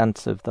deep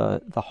sense of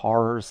the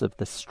horrors of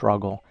this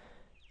struggle.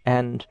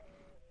 And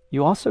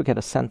you also get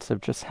a sense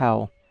of just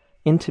how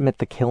intimate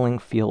the killing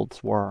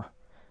fields were.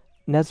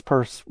 Nez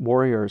Perce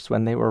warriors,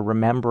 when they were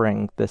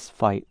remembering this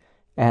fight,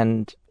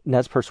 and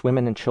Nez Perce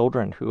women and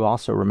children who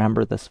also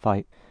remember this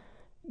fight,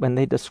 when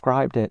they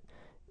described it,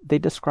 they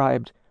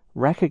described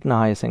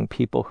recognizing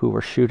people who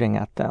were shooting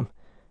at them.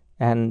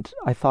 And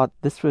I thought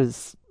this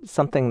was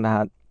something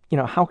that,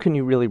 how can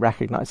you really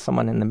recognize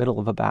someone in the middle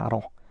of a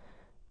battle?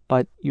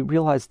 But you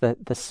realize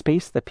that the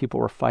space that people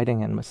were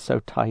fighting in was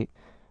so tight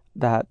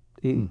that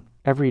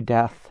every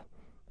death,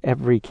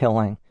 every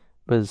killing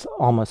was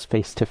almost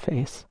face to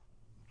face.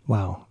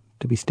 Wow.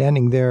 To be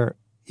standing there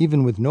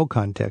even with no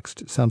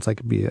context, it sounds like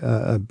it'd be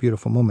a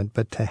beautiful moment.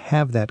 But to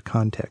have that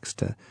context,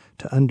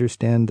 to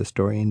understand the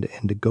story and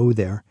to go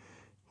there,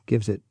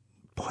 gives it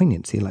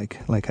poignancy,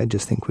 like I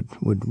just think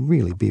would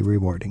really be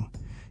rewarding.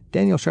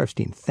 Daniel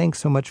Sharfstein, thanks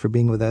so much for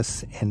being with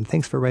us, and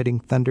thanks for writing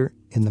Thunder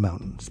in the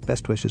Mountains.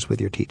 Best wishes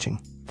with your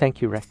teaching.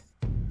 Thank you, Rick.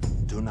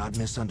 Do not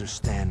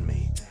misunderstand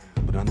me,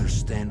 but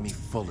understand me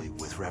fully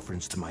with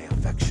reference to my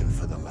affection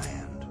for the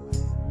land.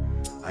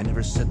 I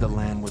never said the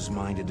land was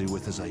mine to do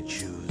with as I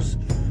choose.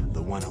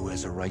 The one who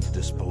has a right to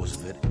dispose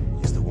of it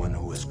is the one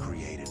who has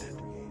created it.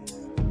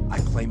 I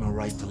claim a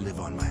right to live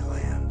on my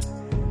land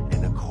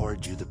and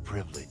accord you the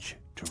privilege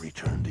to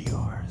return to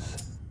yours.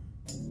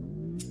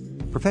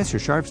 Professor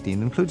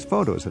Sharfstein includes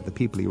photos of the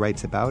people he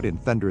writes about in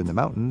Thunder in the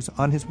Mountains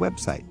on his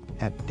website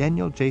at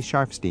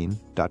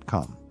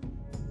danieljsharfstein.com.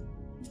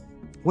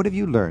 What have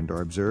you learned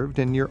or observed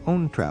in your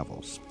own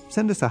travels?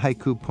 Send us a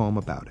haiku poem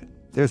about it.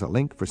 There's a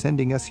link for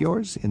sending us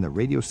yours in the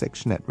radio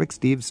section at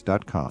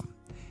ricksteves.com.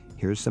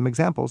 Here's some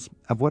examples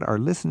of what our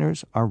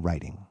listeners are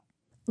writing.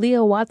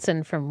 Leo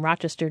Watson from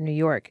Rochester, New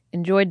York,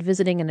 enjoyed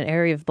visiting in an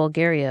area of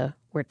Bulgaria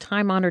where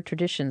time-honored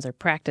traditions are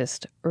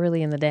practiced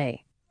early in the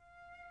day.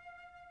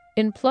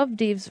 In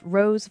Plovdiv's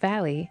Rose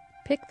Valley,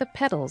 pick the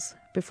petals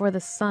before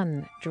the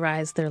sun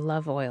dries their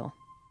love oil.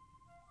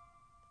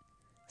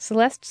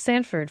 Celeste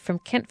Sanford from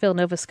Kentville,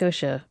 Nova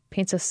Scotia,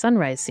 paints a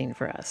sunrise scene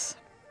for us.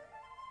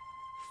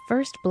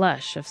 First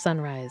blush of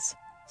sunrise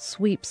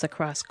sweeps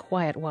across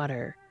quiet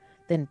water,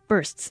 then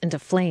bursts into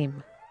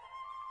flame.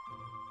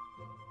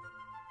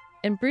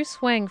 And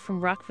Bruce Wang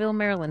from Rockville,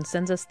 Maryland,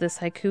 sends us this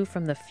haiku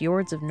from the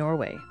fjords of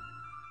Norway.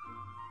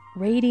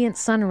 Radiant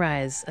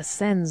sunrise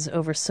ascends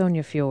over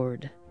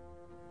Sognefjord.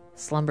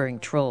 Slumbering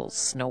trolls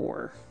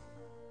snore.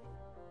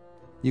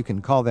 You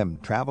can call them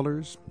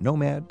travelers,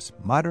 nomads,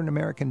 modern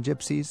American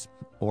gypsies,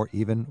 or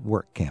even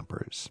work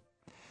campers.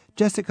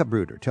 Jessica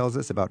Bruder tells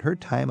us about her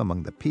time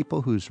among the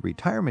people whose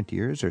retirement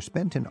years are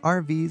spent in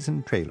RVs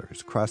and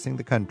trailers crossing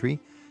the country,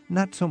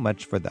 not so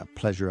much for the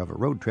pleasure of a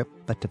road trip,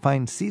 but to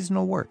find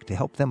seasonal work to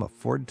help them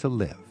afford to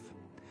live.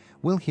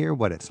 We'll hear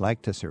what it's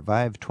like to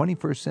survive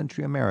 21st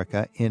century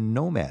America in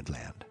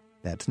Nomadland.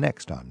 That's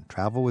next on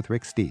Travel with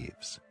Rick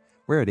Steves.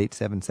 We're at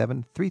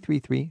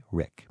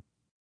 877-333-RICK.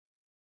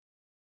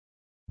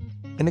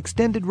 An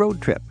extended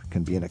road trip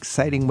can be an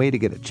exciting way to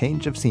get a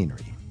change of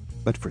scenery.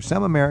 But for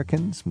some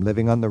Americans,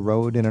 living on the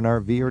road in an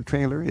RV or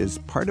trailer is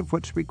part of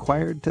what's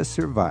required to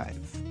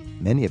survive.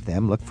 Many of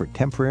them look for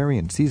temporary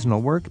and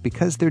seasonal work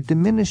because their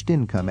diminished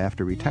income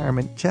after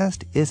retirement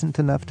just isn't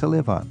enough to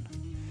live on.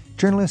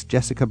 Journalist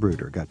Jessica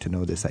Bruder got to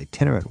know this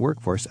itinerant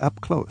workforce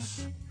up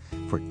close.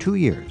 For 2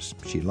 years,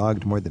 she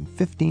logged more than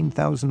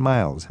 15,000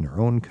 miles in her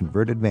own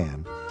converted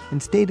van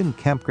and stayed in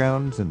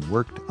campgrounds and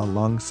worked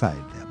alongside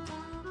them.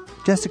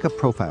 Jessica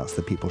profiles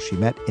the people she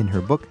met in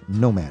her book,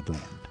 Nomadland.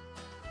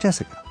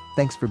 Jessica,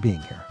 thanks for being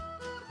here.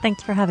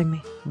 Thanks for having me.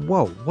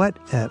 Whoa, what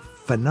a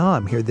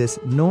phenom here, this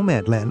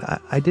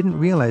Nomadland. I didn't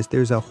realize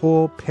there's a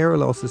whole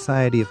parallel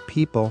society of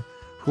people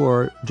who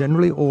are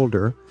generally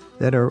older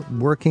that are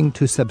working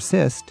to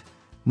subsist,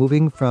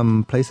 moving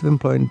from place of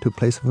employment to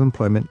place of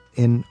employment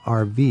in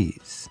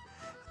RVs.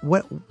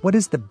 What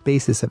is the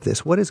basis of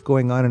this? What is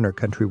going on in our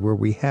country where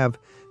we have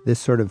this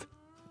sort of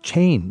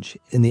change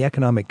in the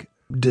economic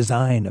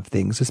design of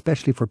things,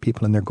 especially for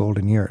people in their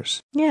golden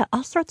years? Yeah,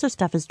 all sorts of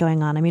stuff is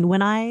going on. I mean,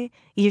 when I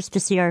used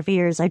to see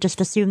RVers, I just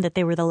assumed that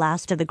they were the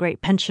last of the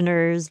great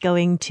pensioners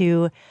going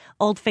to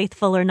Old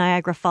Faithful or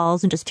Niagara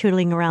Falls and just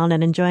tootling around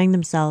and enjoying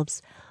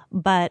themselves.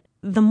 But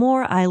the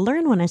more I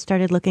learned when I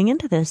started looking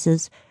into this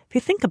is, if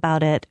you think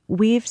about it,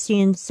 we've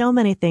seen so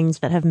many things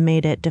that have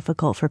made it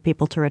difficult for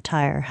people to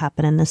retire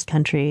happen in this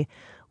country.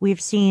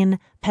 We've seen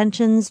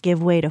pensions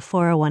give way to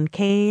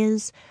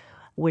 401ks,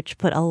 which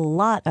put a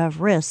lot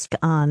of risk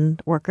on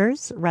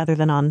workers rather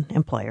than on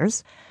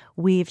employers.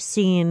 We've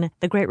seen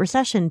the Great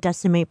Recession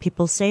decimate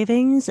people's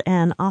savings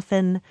and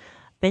often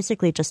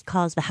basically just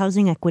cause the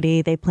housing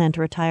equity they plan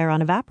to retire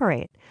on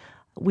evaporate.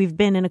 We've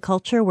been in a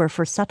culture where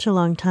for such a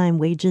long time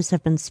wages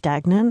have been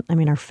stagnant. I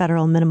mean, our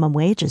federal minimum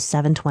wage is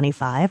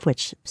 $7.25,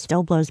 which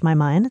still blows my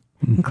mind,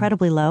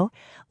 incredibly low,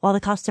 while the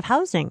costs of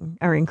housing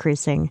are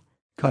increasing.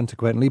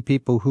 Consequently,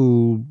 people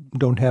who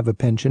don't have a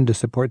pension to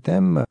support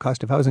them,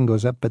 cost of housing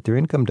goes up, but their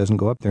income doesn't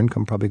go up. Their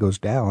income probably goes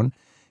down,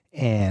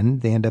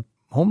 and they end up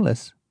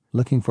homeless,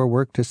 looking for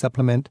work to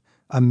supplement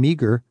a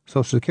meager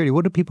Social Security.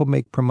 What do people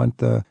make per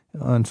month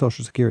on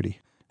Social Security?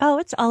 Oh,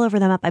 it's all over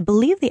the map. I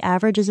believe the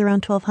average is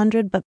around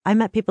 $1,200, but I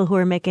met people who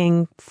are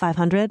making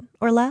 $500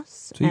 or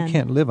less. So you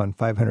can't live on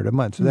 $500 a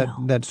month. So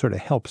that sort of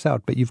helps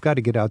out, but you've got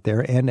to get out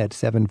there and at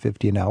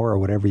 $7.50 an hour or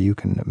whatever you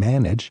can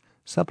manage,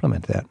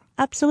 supplement that.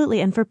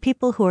 Absolutely. And for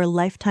people who are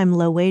lifetime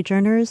low-wage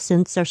earners,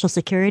 since Social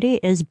Security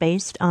is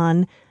based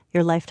on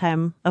your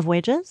lifetime of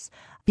wages,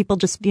 people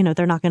just,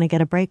 they're not going to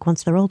get a break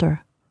once they're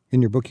older.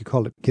 In your book, you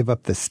call it Give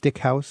Up the Stick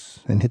House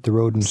and Hit the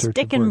Road in Search of Work.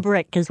 Stick and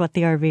brick is what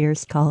the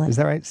RVers call it. Is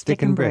that right?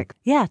 Stick and brick.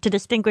 Yeah, to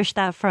distinguish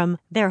that from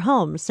their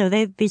homes. So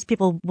these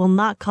people will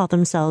not call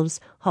themselves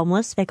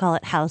homeless. They call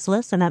it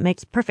houseless, and that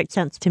makes perfect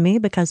sense to me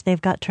because they've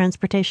got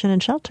transportation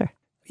and shelter.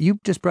 You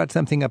just brought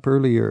something up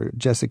earlier,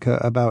 Jessica,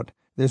 about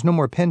there's no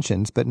more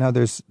pensions, but now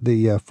there's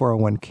the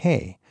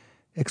 401k.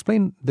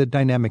 Explain the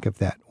dynamic of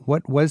that.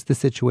 What was the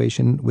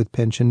situation with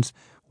pensions?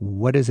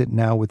 What is it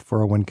now with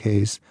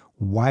 401ks?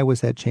 Why was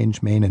that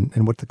change made,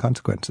 and what the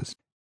consequences?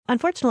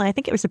 Unfortunately, I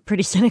think it was a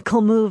pretty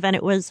cynical move, and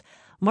it was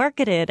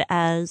marketed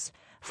as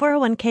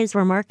 401ks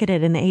were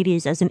marketed in the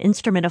 80s as an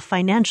instrument of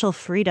financial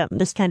freedom.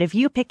 This kind of,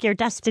 you pick your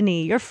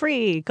destiny, you're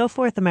free, go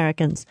forth,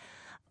 Americans.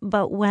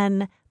 But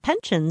when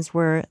pensions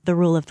were the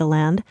rule of the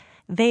land,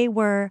 they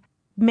were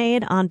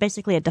made on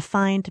basically a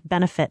defined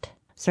benefit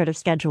sort of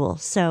schedule.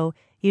 So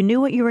you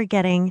knew what you were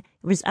getting. It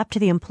was up to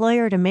the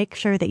employer to make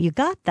sure that you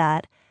got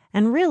that.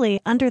 And really,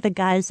 under the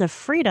guise of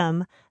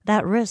freedom,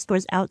 that risk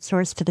was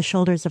outsourced to the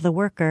shoulders of the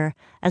worker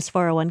as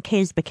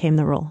 401ks became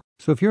the rule.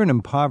 So if you're an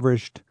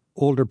impoverished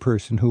older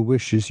person who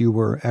wishes you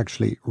were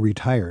actually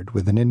retired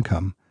with an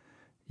income,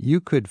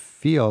 you could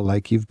feel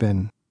like you've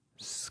been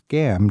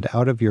scammed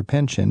out of your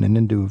pension and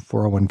into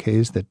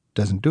 401ks that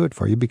doesn't do it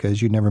for you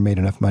because you never made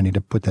enough money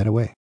to put that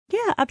away.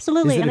 Yeah,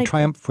 absolutely. Is it a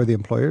triumph for the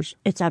employers?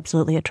 It's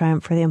absolutely a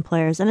triumph for the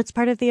employers. And it's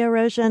part of the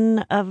erosion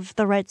of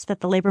the rights that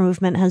the labor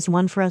movement has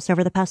won for us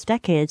over the past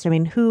decades. I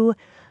mean, who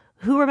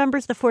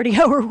remembers the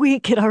 40-hour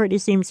week? It already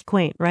seems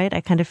quaint, right?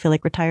 I kind of feel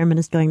like retirement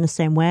is going the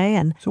same way.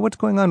 And so what's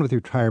going on with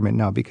retirement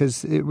now?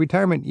 Because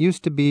retirement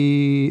used to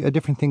be a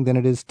different thing than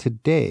it is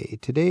today.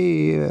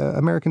 Today,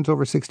 Americans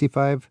over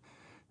 65,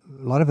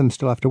 a lot of them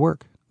still have to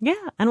work. Yeah,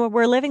 and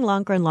we're living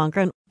longer and longer.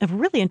 And a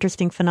really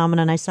interesting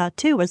phenomenon I saw,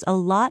 too, was a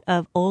lot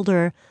of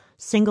older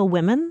single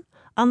women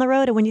on the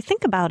road. And when you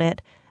think about it,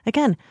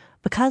 again,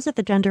 because of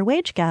the gender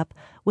wage gap,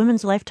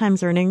 women's lifetime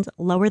earnings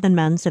lower than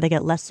men's, so they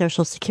get less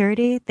Social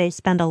Security. They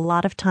spend a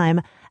lot of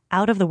time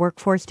out of the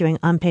workforce doing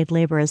unpaid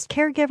labor as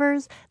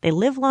caregivers. They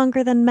live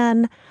longer than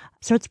men.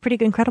 So it's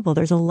pretty incredible.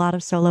 There's a lot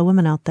of solo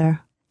women out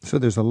there. So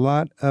there's a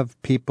lot of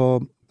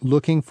people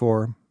looking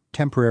for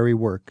temporary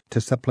work to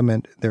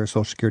supplement their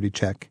Social Security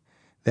check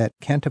that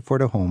can't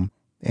afford a home,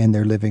 and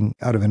they're living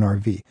out of an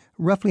RV.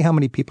 Roughly how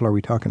many people are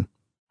we talking?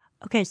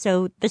 Okay,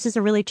 so this is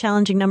a really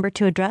challenging number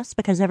to address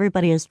because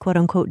everybody is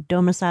quote-unquote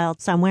domiciled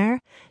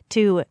somewhere.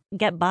 To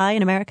get by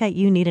in America,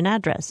 you need an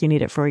address. You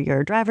need it for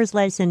your driver's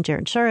license, your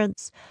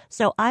insurance.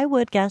 So I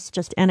would guess,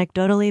 just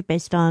anecdotally,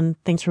 based on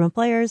things from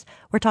employers,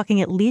 we're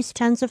talking at least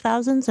tens of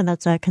thousands, and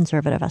that's a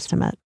conservative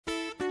estimate.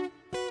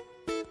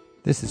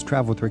 This is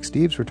Travel with Rick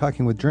Steves. We're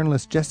talking with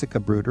journalist Jessica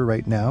Bruder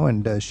right now,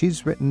 and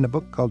she's written a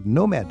book called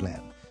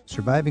Nomadland: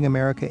 Surviving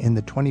America in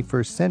the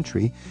 21st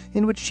Century,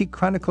 in which she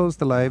chronicles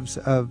the lives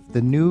of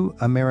the new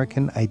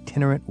American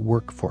itinerant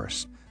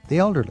workforce, the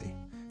elderly.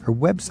 Her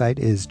website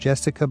is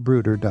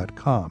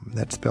jessicabruder.com.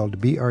 That's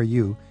spelled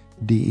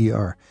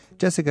B-R-U-D-E-R.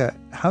 Jessica,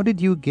 how did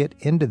you get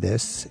into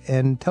this?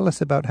 And tell us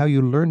about how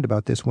you learned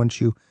about this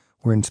once you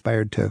were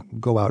inspired to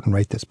go out and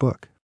write this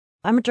book.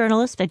 I'm a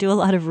journalist. I do a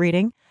lot of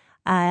reading.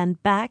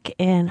 And back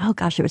in,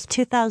 it was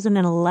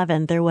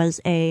 2011, there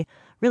was a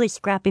really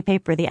scrappy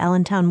paper, the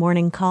Allentown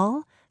Morning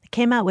Call,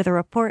 came out with a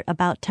report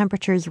about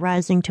temperatures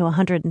rising to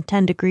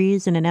 110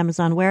 degrees in an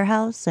Amazon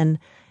warehouse. And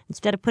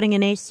instead of putting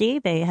in AC,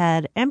 they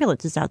had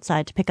ambulances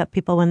outside to pick up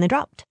people when they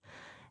dropped.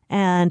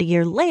 And a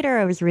year later,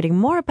 I was reading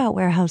more about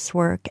warehouse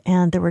work.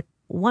 And there were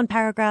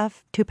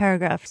two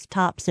paragraphs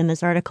tops in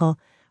this article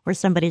where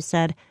somebody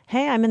said,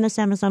 hey, I'm in this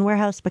Amazon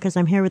warehouse because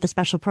I'm here with a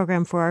special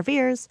program for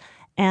RVers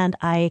and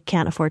I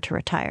can't afford to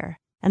retire.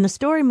 And the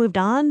story moved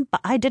on, but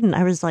I didn't.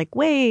 I was like,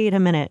 wait a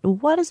minute,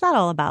 what is that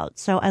all about?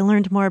 So I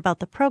learned more about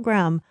the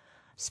program,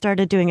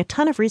 started doing a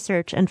ton of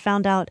research, and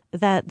found out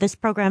that this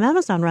program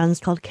Amazon runs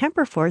called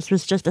Camper Force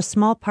was just a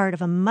small part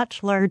of a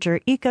much larger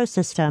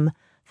ecosystem,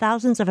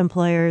 thousands of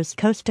employers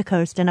coast to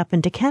coast and up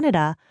into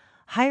Canada,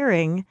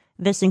 hiring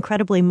this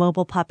incredibly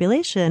mobile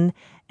population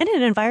in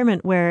an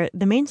environment where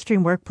the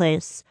mainstream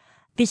workplace,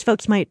 these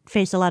folks might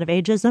face a lot of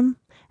ageism.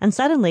 And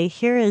suddenly,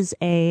 here is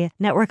a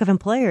network of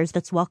employers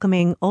that's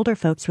welcoming older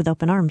folks with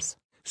open arms.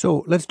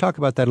 So let's talk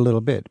about that a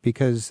little bit,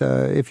 because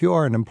if you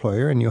are an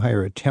employer and you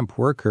hire a temp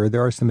worker,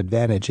 there are some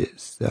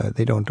advantages.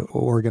 They don't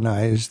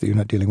organize. You're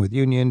not dealing with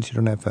unions. You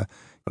don't have a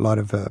lot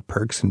of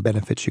perks and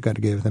benefits you got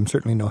to give them,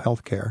 certainly no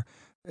health care.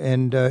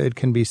 And it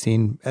can be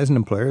seen as an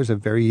employer as a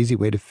very easy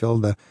way to fill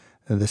the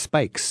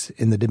spikes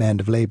in the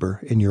demand of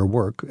labor in your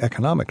work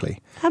economically.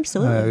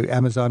 Absolutely.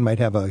 Amazon might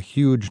have a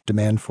huge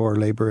demand for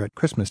labor at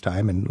Christmas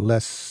time and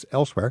less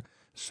elsewhere.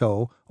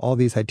 So all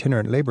these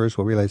itinerant laborers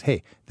will realize,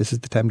 hey, this is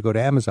the time to go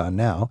to Amazon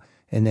now.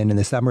 And then in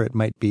the summer, it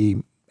might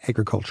be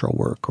agricultural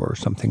work or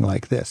something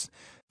like this.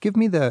 Give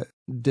me the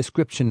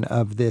description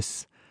of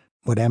this,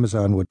 what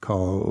Amazon would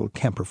call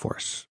Camper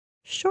Force.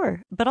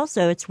 Sure. But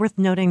also it's worth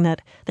noting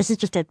that this is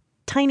just a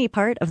tiny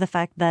part of the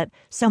fact that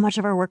so much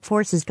of our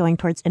workforce is going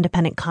towards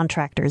independent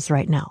contractors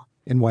right now.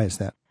 And why is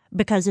that?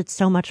 because it's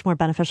so much more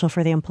beneficial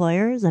for the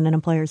employers and an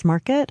employer's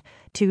market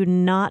to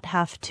not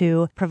have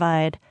to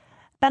provide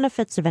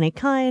benefits of any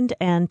kind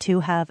and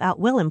to have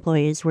at-will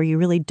employees where you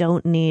really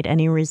don't need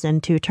any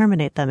reason to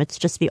terminate them. It's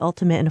just the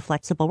ultimate in a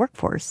flexible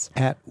workforce.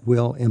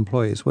 At-will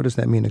employees. What does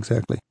that mean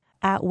exactly?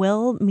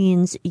 At-will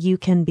means you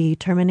can be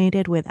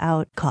terminated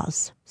without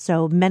cause.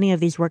 So many of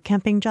these work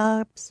camping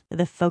jobs,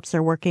 the folks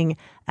are working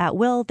at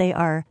will. They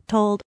are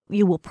told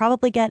you will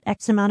probably get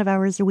X amount of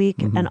hours a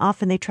week, and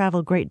often they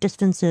travel great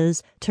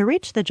distances to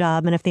reach the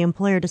job. And if the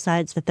employer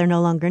decides that they're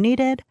no longer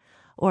needed,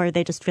 or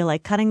they just feel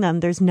like cutting them,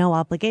 there's no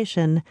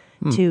obligation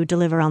to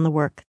deliver on the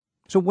work.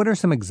 So what are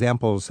some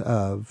examples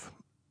of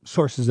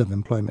sources of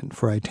employment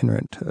for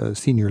itinerant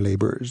senior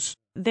laborers?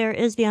 There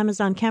is the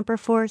Amazon Camper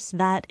Force.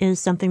 That is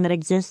something that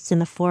exists in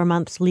the 4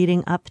 months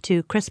leading up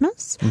to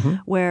Christmas,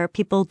 where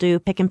people do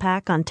pick and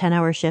pack on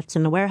 10-hour shifts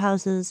in the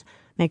warehouses.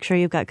 Make sure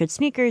you've got good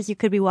sneakers. You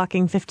could be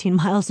walking 15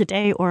 miles a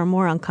day or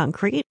more on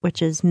concrete,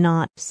 which is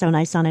not so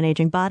nice on an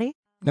aging body.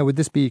 Now, would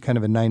this be kind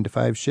of a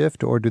 9-to-5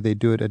 shift, or do they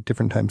do it at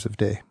different times of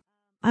day?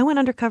 I went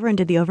undercover and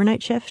did the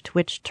overnight shift,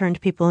 which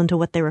turned people into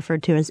what they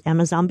referred to as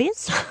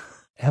Amazombies.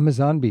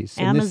 Amazombies.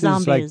 And this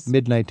is like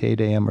midnight to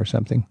 8 a.m. or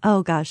something.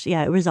 Oh, gosh.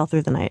 Yeah, it was all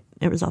through the night.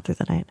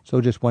 So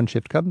just one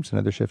shift comes,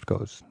 another shift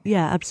goes.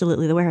 Yeah,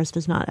 absolutely. The warehouse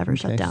does not ever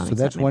shut down. So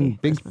that's one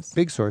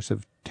big source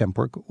of temp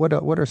work. What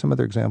are some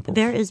other examples?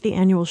 There is the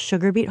annual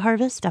sugar beet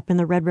harvest up in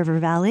the Red River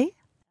Valley.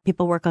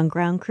 People work on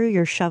ground crew.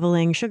 You're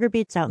shoveling sugar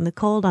beets out in the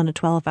cold on a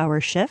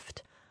 12-hour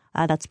shift.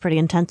 That's pretty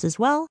intense as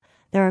well.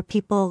 There are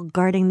people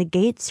guarding the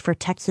gates for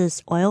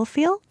Texas oil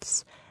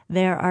fields.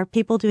 There are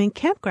people doing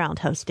campground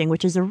hosting,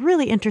 which is a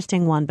really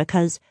interesting one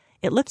because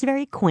it looks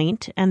very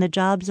quaint and the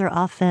jobs are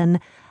often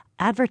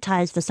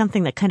advertised as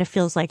something that kind of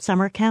feels like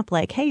summer camp,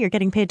 like, hey, you're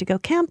getting paid to go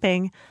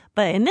camping.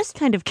 But in this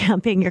kind of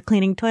camping, you're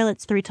cleaning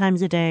toilets 3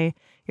 times a day.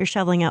 You're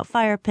shoveling out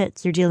fire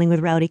pits. You're dealing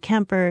with rowdy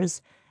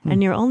campers.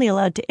 And you're only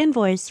allowed to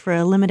invoice for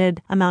a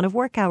limited amount of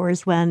work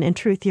hours when, in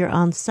truth, you're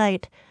on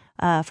site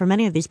for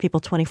many of these people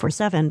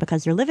 24/7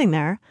 because you're living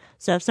there.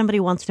 So if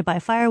somebody wants to buy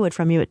firewood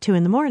from you at 2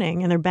 a.m.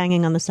 and they're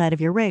banging on the side of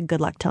your rig, good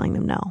luck telling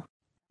them no.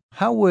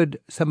 How would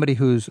somebody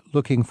who's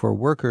looking for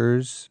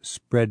workers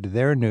spread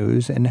their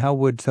news, and how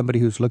would somebody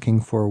who's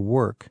looking for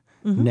work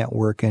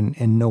network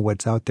and know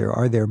what's out there?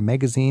 Are there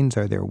magazines?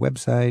 Are there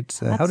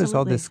websites? How does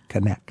all this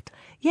connect?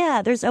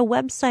 Yeah, there's a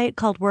website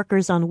called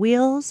Workers on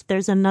Wheels.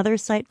 There's another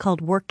site called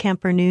Work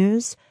Camper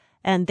News.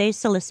 And they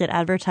solicit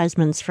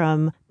advertisements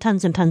from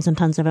tons and tons and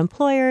tons of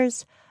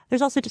employers.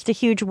 There's also just a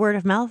huge word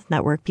of mouth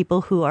network.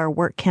 People who are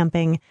work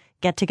camping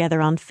get together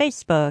on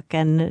Facebook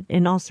and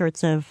in all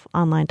sorts of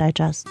online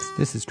digests.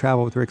 This is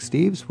Travel with Rick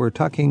Steves. We're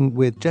talking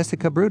with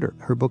Jessica Bruder.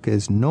 Her book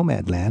is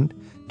Nomadland,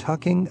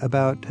 talking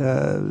about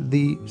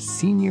the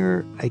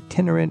senior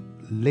itinerant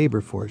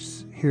labor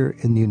force here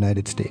in the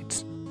United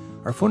States.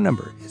 Our phone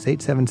number is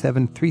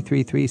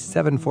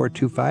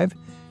 877-333-7425.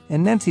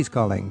 And Nancy's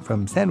calling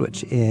from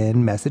Sandwich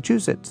in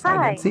Massachusetts.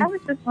 Hi, Nancy. I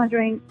was just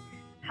wondering,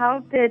 how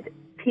did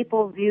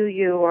people view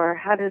you, or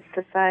how does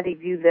society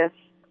view this?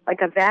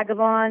 Like a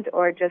vagabond,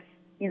 or just,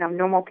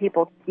 normal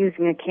people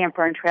using a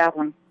camper and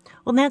traveling?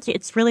 Well, Nancy,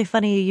 it's really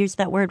funny you use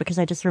that word because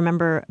I just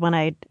remember when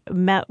I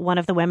met one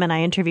of the women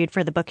I interviewed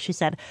for the book, she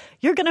said,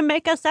 "You're going to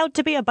make us out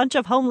to be a bunch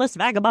of homeless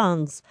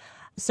vagabonds."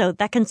 So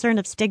that concern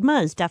of stigma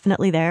is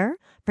definitely there,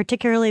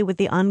 particularly with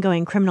the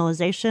ongoing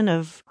criminalization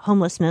of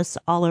homelessness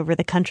all over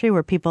the country,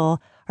 where people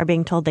are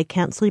being told they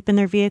can't sleep in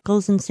their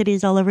vehicles in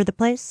cities all over the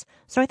place.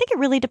 So I think it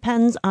really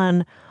depends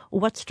on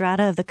what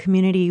strata of the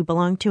community you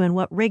belong to and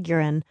what rig you're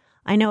in.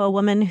 I know a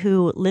woman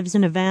who lives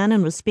in a van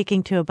and was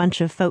speaking to a bunch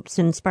of folks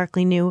in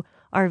sparkly new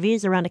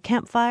RVs around a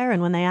campfire.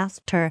 And when they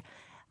asked her,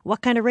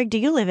 "What kind of rig do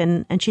you live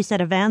in?" and she said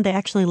a van, they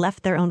actually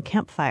left their own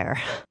campfire.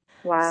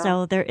 Wow.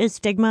 So there is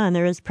stigma and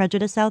there is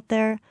prejudice out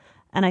there.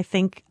 And I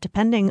think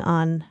depending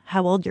on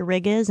how old your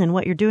rig is and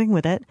what you're doing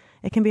with it,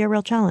 it can be a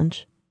real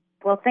challenge.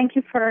 Well, thank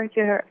you for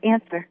your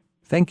answer.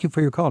 Thank you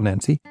for your call,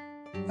 Nancy.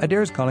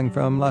 Adair's calling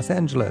from Los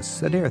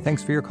Angeles. Adair,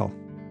 thanks for your call.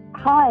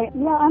 Hi.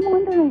 Yeah, I'm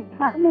wondering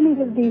how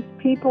many of these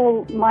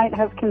people might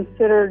have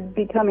considered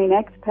becoming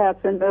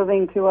expats and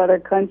moving to other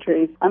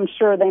countries. I'm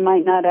sure they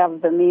might not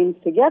have the means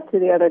to get to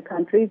the other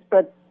countries,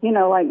 but,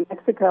 like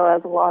Mexico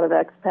has a lot of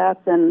expats,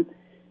 and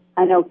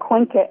I know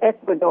Cuenca,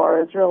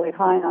 Ecuador is really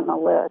high on the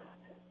list.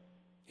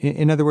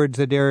 In other words,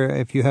 Adair,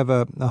 if you have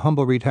a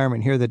humble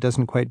retirement here that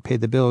doesn't quite pay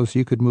the bills,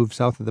 you could move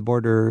south of the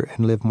border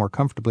and live more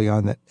comfortably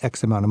on that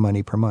X amount of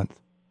money per month.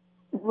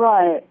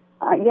 Right.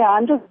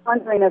 I'm just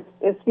wondering if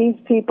these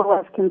people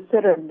have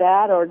considered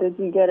that, or did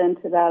you get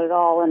into that at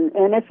all?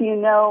 And if you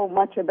know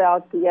much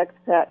about the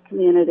expat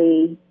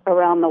community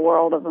around the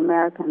world of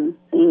American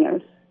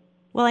seniors.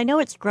 Well, I know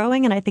it's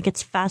growing, and I think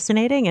it's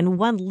fascinating. And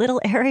one little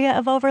area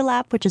of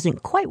overlap, which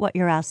isn't quite what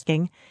you're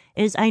asking,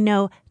 is I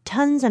know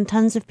tons and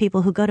tons of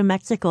people who go to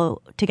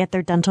Mexico to get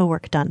their dental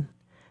work done.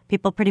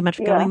 People pretty much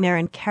going there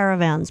in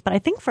caravans. But I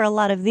think for a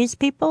lot of these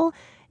people,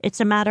 it's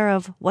a matter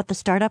of what the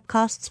startup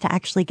costs to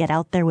actually get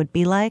out there would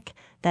be like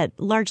that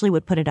largely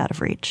would put it out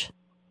of reach.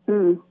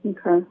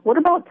 Okay. What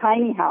about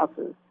tiny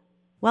houses?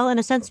 Well, in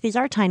a sense, these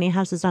are tiny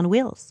houses on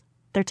wheels.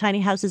 They're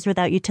tiny houses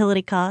without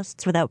utility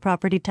costs, without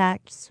property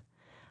tax.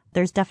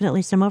 There's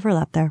definitely some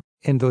overlap there.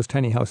 And those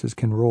tiny houses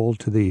can roll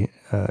to the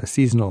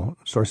seasonal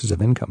sources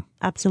of income.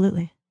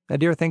 Absolutely.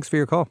 Adira, thanks for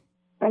your call.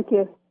 Thank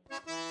you.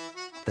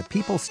 The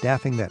people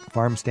staffing that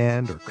farm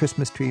stand or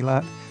Christmas tree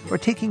lot, or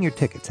taking your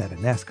tickets at a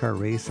NASCAR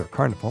race or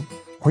carnival,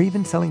 or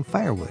even selling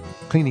firewood,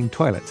 cleaning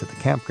toilets at the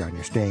campground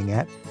you're staying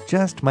at,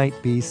 just might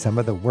be some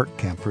of the work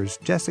campers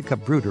Jessica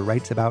Bruder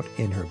writes about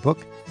in her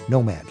book,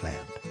 Nomadland.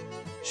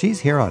 She's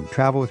here on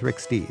Travel with Rick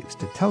Steves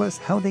to tell us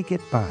how they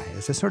get by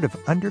as a sort of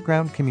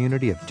underground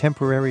community of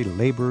temporary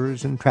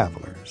laborers and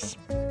travelers.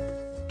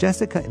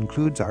 Jessica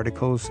includes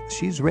articles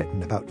she's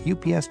written about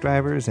UPS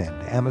drivers and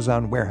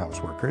Amazon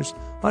warehouse workers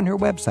on her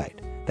website.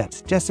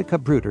 That's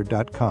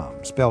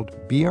jessicabruder.com, spelled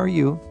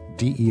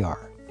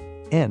B-R-U-D-E-R.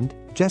 And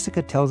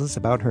Jessica tells us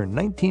about her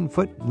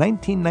 19-foot,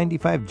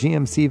 1995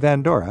 GMC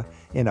Vandora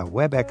in a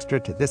web extra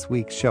to this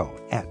week's show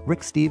at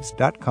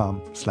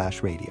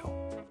ricksteves.com/radio.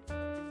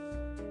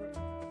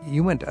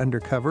 You went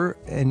undercover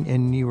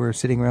and you were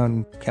sitting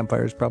around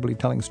campfires probably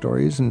telling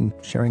stories and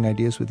sharing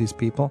ideas with these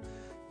people.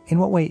 In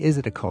what way is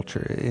it a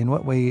culture? In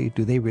what way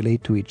do they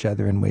relate to each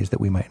other in ways that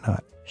we might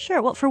not?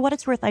 Sure. Well, for what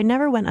it's worth, I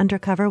never went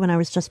undercover when I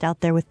was just out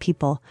there with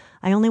people.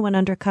 I only went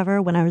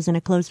undercover when I was in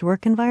a closed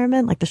work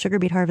environment, like the sugar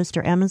beet harvest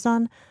or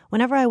Amazon.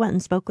 Whenever I went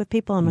and spoke with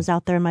people and was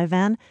out there in my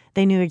van,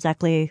 they knew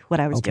exactly what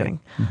I was doing.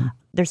 Mm-hmm.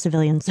 They're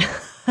civilians.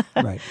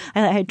 Right.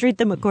 I treat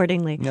them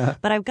accordingly. Yeah.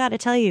 But I've got to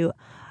tell you,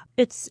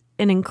 it's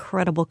an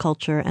incredible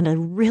culture and a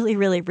really,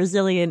 really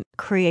resilient,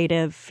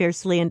 creative,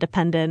 fiercely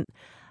independent,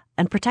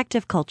 and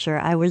protective culture.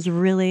 I was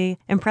really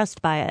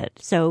impressed by it.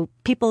 So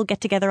people get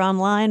together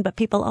online, but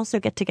people also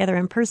get together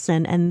in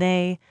person. And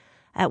they,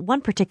 at one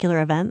particular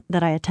event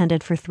that I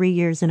attended for 3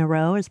 years in a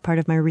row as part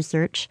of my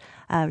research,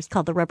 it was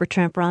called the Rubber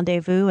Tramp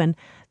Rendezvous. And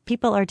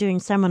people are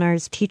doing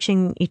seminars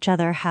teaching each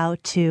other how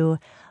to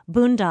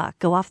boondock,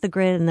 go off the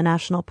grid in the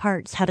national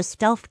parks, how to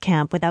stealth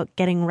camp without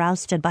getting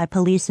rousted by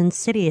police in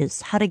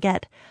cities, how to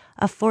get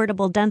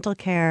affordable dental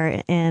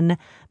care in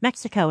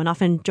Mexico, and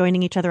often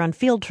joining each other on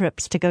field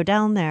trips to go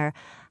down there.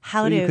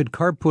 You could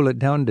carpool it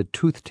down to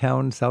Tooth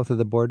Town south of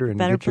the border and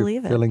get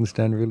your fillings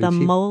done really cheap. The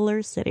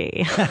Molar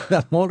City.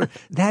 The Molar.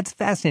 That's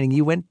fascinating.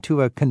 You went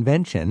to a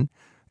convention,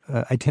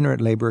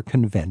 itinerant labor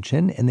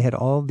convention, and they had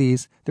all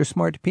these, they're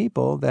smart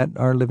people that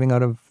are living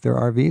out of their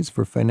RVs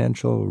for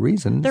financial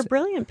reasons. They're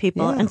brilliant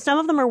people. Yeah. And some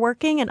of them are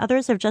working and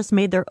others have just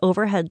made their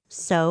overhead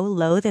so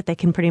low that they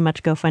can pretty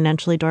much go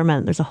financially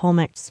dormant. There's a whole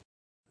mix.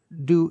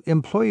 Do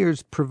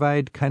employers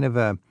provide kind of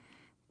a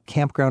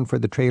campground for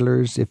the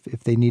trailers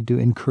if they need to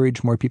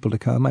encourage more people to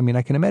come? I mean,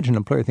 I can imagine an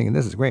employer thinking,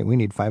 this is great, we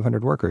need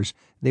 500 workers.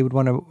 They would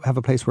want to have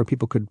a place where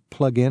people could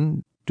plug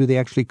in. Do they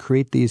actually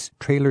create these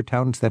trailer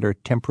towns that are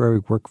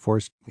temporary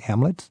workforce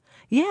hamlets?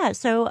 Yeah.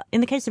 So in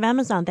the case of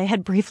Amazon, they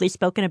had briefly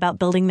spoken about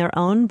building their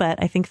own, but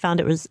I think found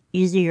it was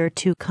easier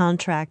to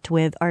contract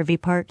with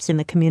RV parks in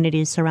the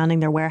communities surrounding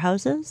their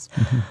warehouses.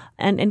 Mm-hmm.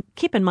 And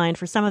keep in mind,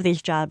 for some of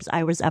these jobs,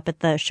 I was up at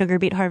the sugar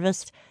beet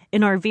harvest.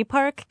 An RV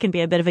park can be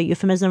a bit of a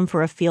euphemism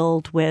for a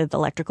field with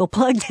electrical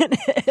plugged in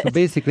it. So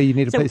basically, you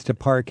need a place to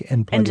park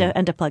and plug in.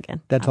 And to plug in.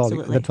 That's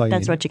Absolutely. all. That's all you need.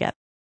 That's what you get.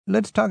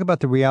 Let's talk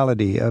about the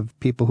reality of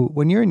people who,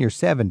 when you're in your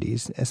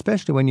 70s,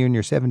 especially when you're in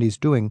your 70s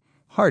doing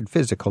hard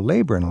physical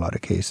labor in a lot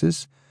of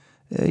cases,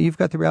 you've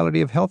got the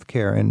reality of health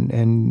care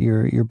and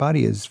your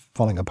body is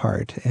falling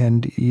apart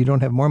and you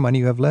don't have more money,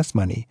 you have less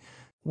money.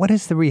 What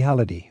is the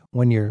reality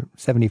when you're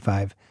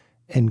 75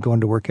 and going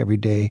to work every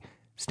day,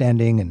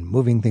 standing and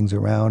moving things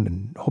around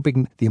and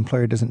hoping the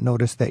employer doesn't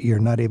notice that you're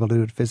not able to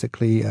do it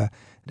physically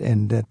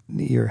and that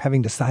you're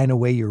having to sign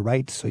away your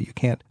rights so you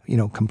can't,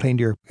 complain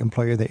to your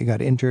employer that you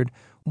got injured?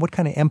 What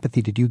kind of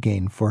empathy did you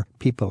gain for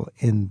people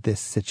in this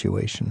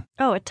situation?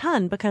 Oh, a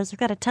ton, because I've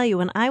got to tell you,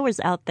 when I was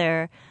out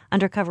there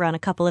undercover on a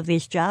couple of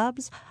these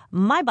jobs,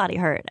 my body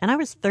hurt, and I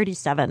was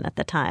 37 at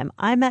the time.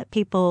 I met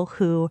people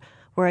who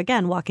were,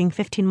 again, walking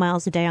 15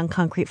 miles a day on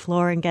concrete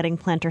floor and getting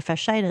plantar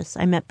fasciitis.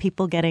 I met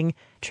people getting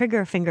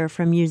trigger finger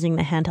from using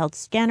the handheld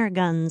scanner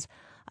guns.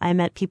 I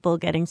met people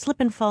getting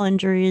slip and fall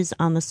injuries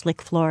on the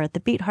slick floor at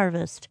the beet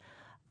harvest.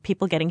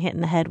 People getting hit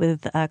in the head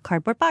with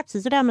cardboard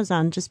boxes at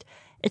Amazon.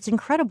 It's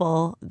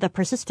incredible, the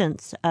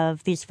persistence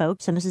of these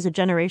folks. And this is a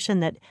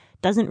generation that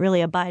doesn't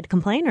really abide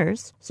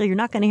complainers. So you're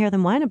not going to hear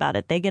them whine about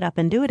it. They get up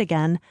and do it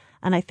again.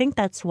 And I think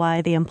that's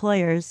why the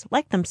employers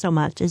like them so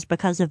much, is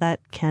because of that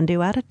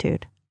can-do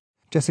attitude.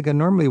 Jessica,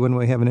 normally when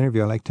we have an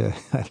interview, I like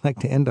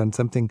to end on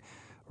something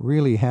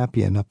really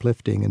happy and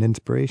uplifting and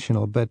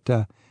inspirational. But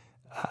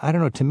I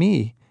don't know, to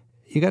me,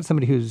 you got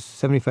somebody who's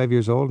 75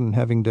 years old and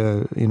having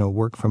to,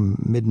 work from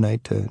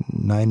midnight to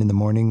 9 in the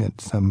morning at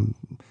some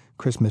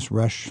Christmas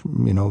rush,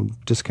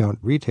 discount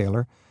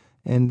retailer.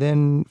 And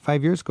then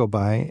 5 years go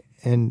by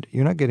and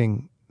you're not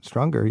getting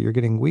stronger, you're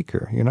getting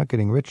weaker. You're not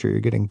getting richer, you're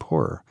getting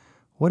poorer.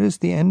 What is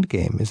the end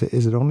game? Is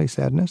it only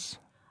sadness?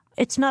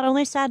 It's not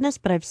only sadness,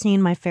 but I've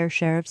seen my fair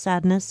share of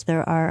sadness.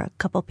 There are a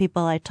couple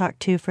people I talked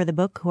to for the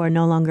book who are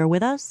no longer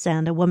with us,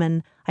 and a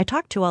woman I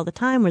talked to all the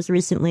time was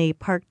recently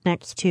parked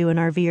next to an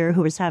RVer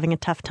who was having a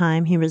tough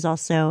time. He was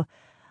also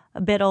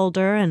a bit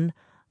older and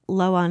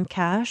low on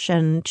cash,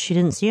 and she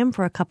didn't see him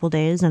for a couple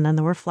days, and then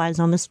there were flies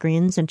on the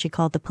screens, and she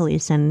called the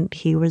police, and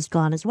he was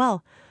gone as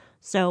well.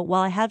 So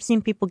while I have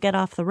seen people get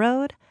off the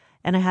road,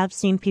 and I have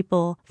seen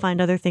people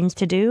find other things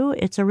to do,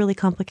 it's a really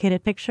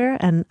complicated picture,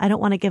 and I don't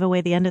want to give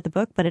away the end of the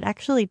book, but it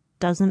actually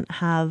doesn't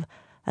have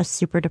a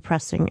super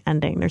depressing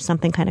ending. There's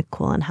something kind of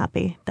cool and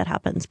happy that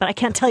happens, but I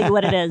can't tell you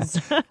what it is.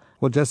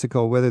 Well,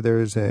 Jessica, whether there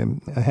is a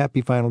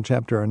happy final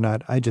chapter or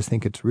not, I just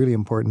think it's really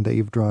important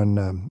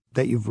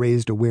that you've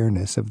raised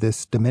awareness of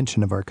this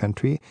dimension of our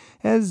country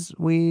as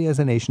we as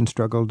a nation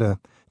struggle to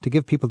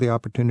give people the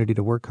opportunity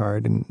to work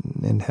hard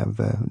and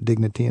have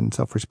dignity and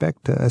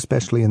self-respect,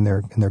 especially in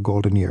their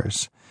golden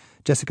years.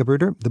 Jessica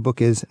Bruder, the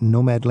book is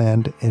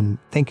Nomadland, and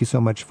thank you so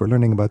much for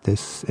learning about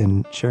this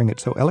and sharing it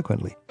so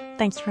eloquently.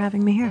 Thanks for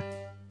having me here.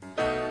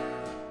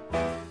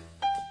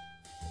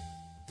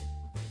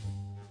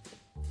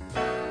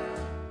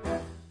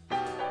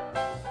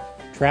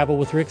 Travel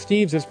with Rick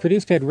Steves is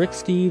produced at Rick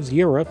Steves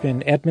Europe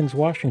in Edmonds,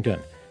 Washington,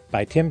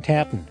 by Tim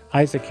Tatton,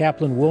 Isaac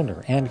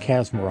Kaplan-Woolner, and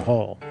Casmore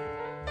Hall.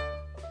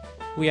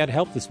 We had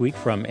help this week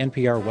from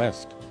NPR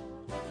West.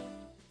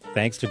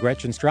 Thanks to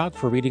Gretchen Strock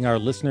for reading our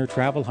listener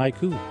travel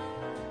haiku.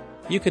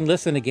 You can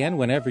listen again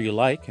whenever you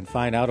like and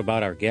find out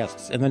about our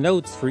guests and the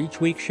notes for each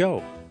week's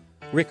show.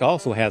 Rick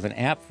also has an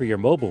app for your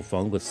mobile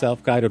phone with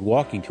self-guided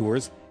walking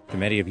tours to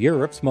many of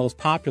Europe's most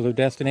popular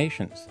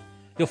destinations.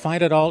 You'll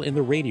find it all in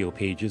the radio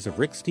pages of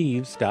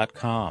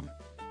ricksteves.com.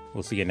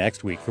 We'll see you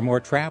next week for more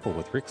travel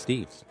with Rick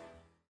Steves.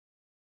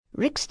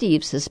 Rick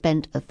Steves has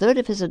spent a third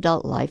of his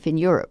adult life in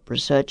Europe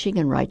researching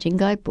and writing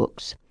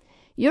guidebooks.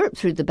 Europe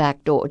Through the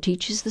Back Door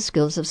teaches the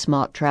skills of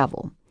smart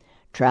travel.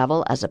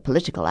 Travel as a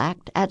political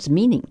act adds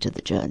meaning to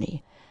the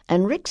journey.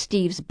 And Rick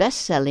Steves'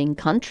 best-selling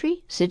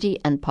country, city,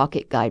 and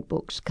pocket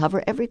guidebooks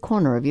cover every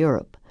corner of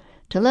Europe.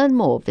 To learn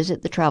more,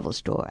 visit the travel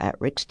store at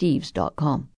ricksteves.com.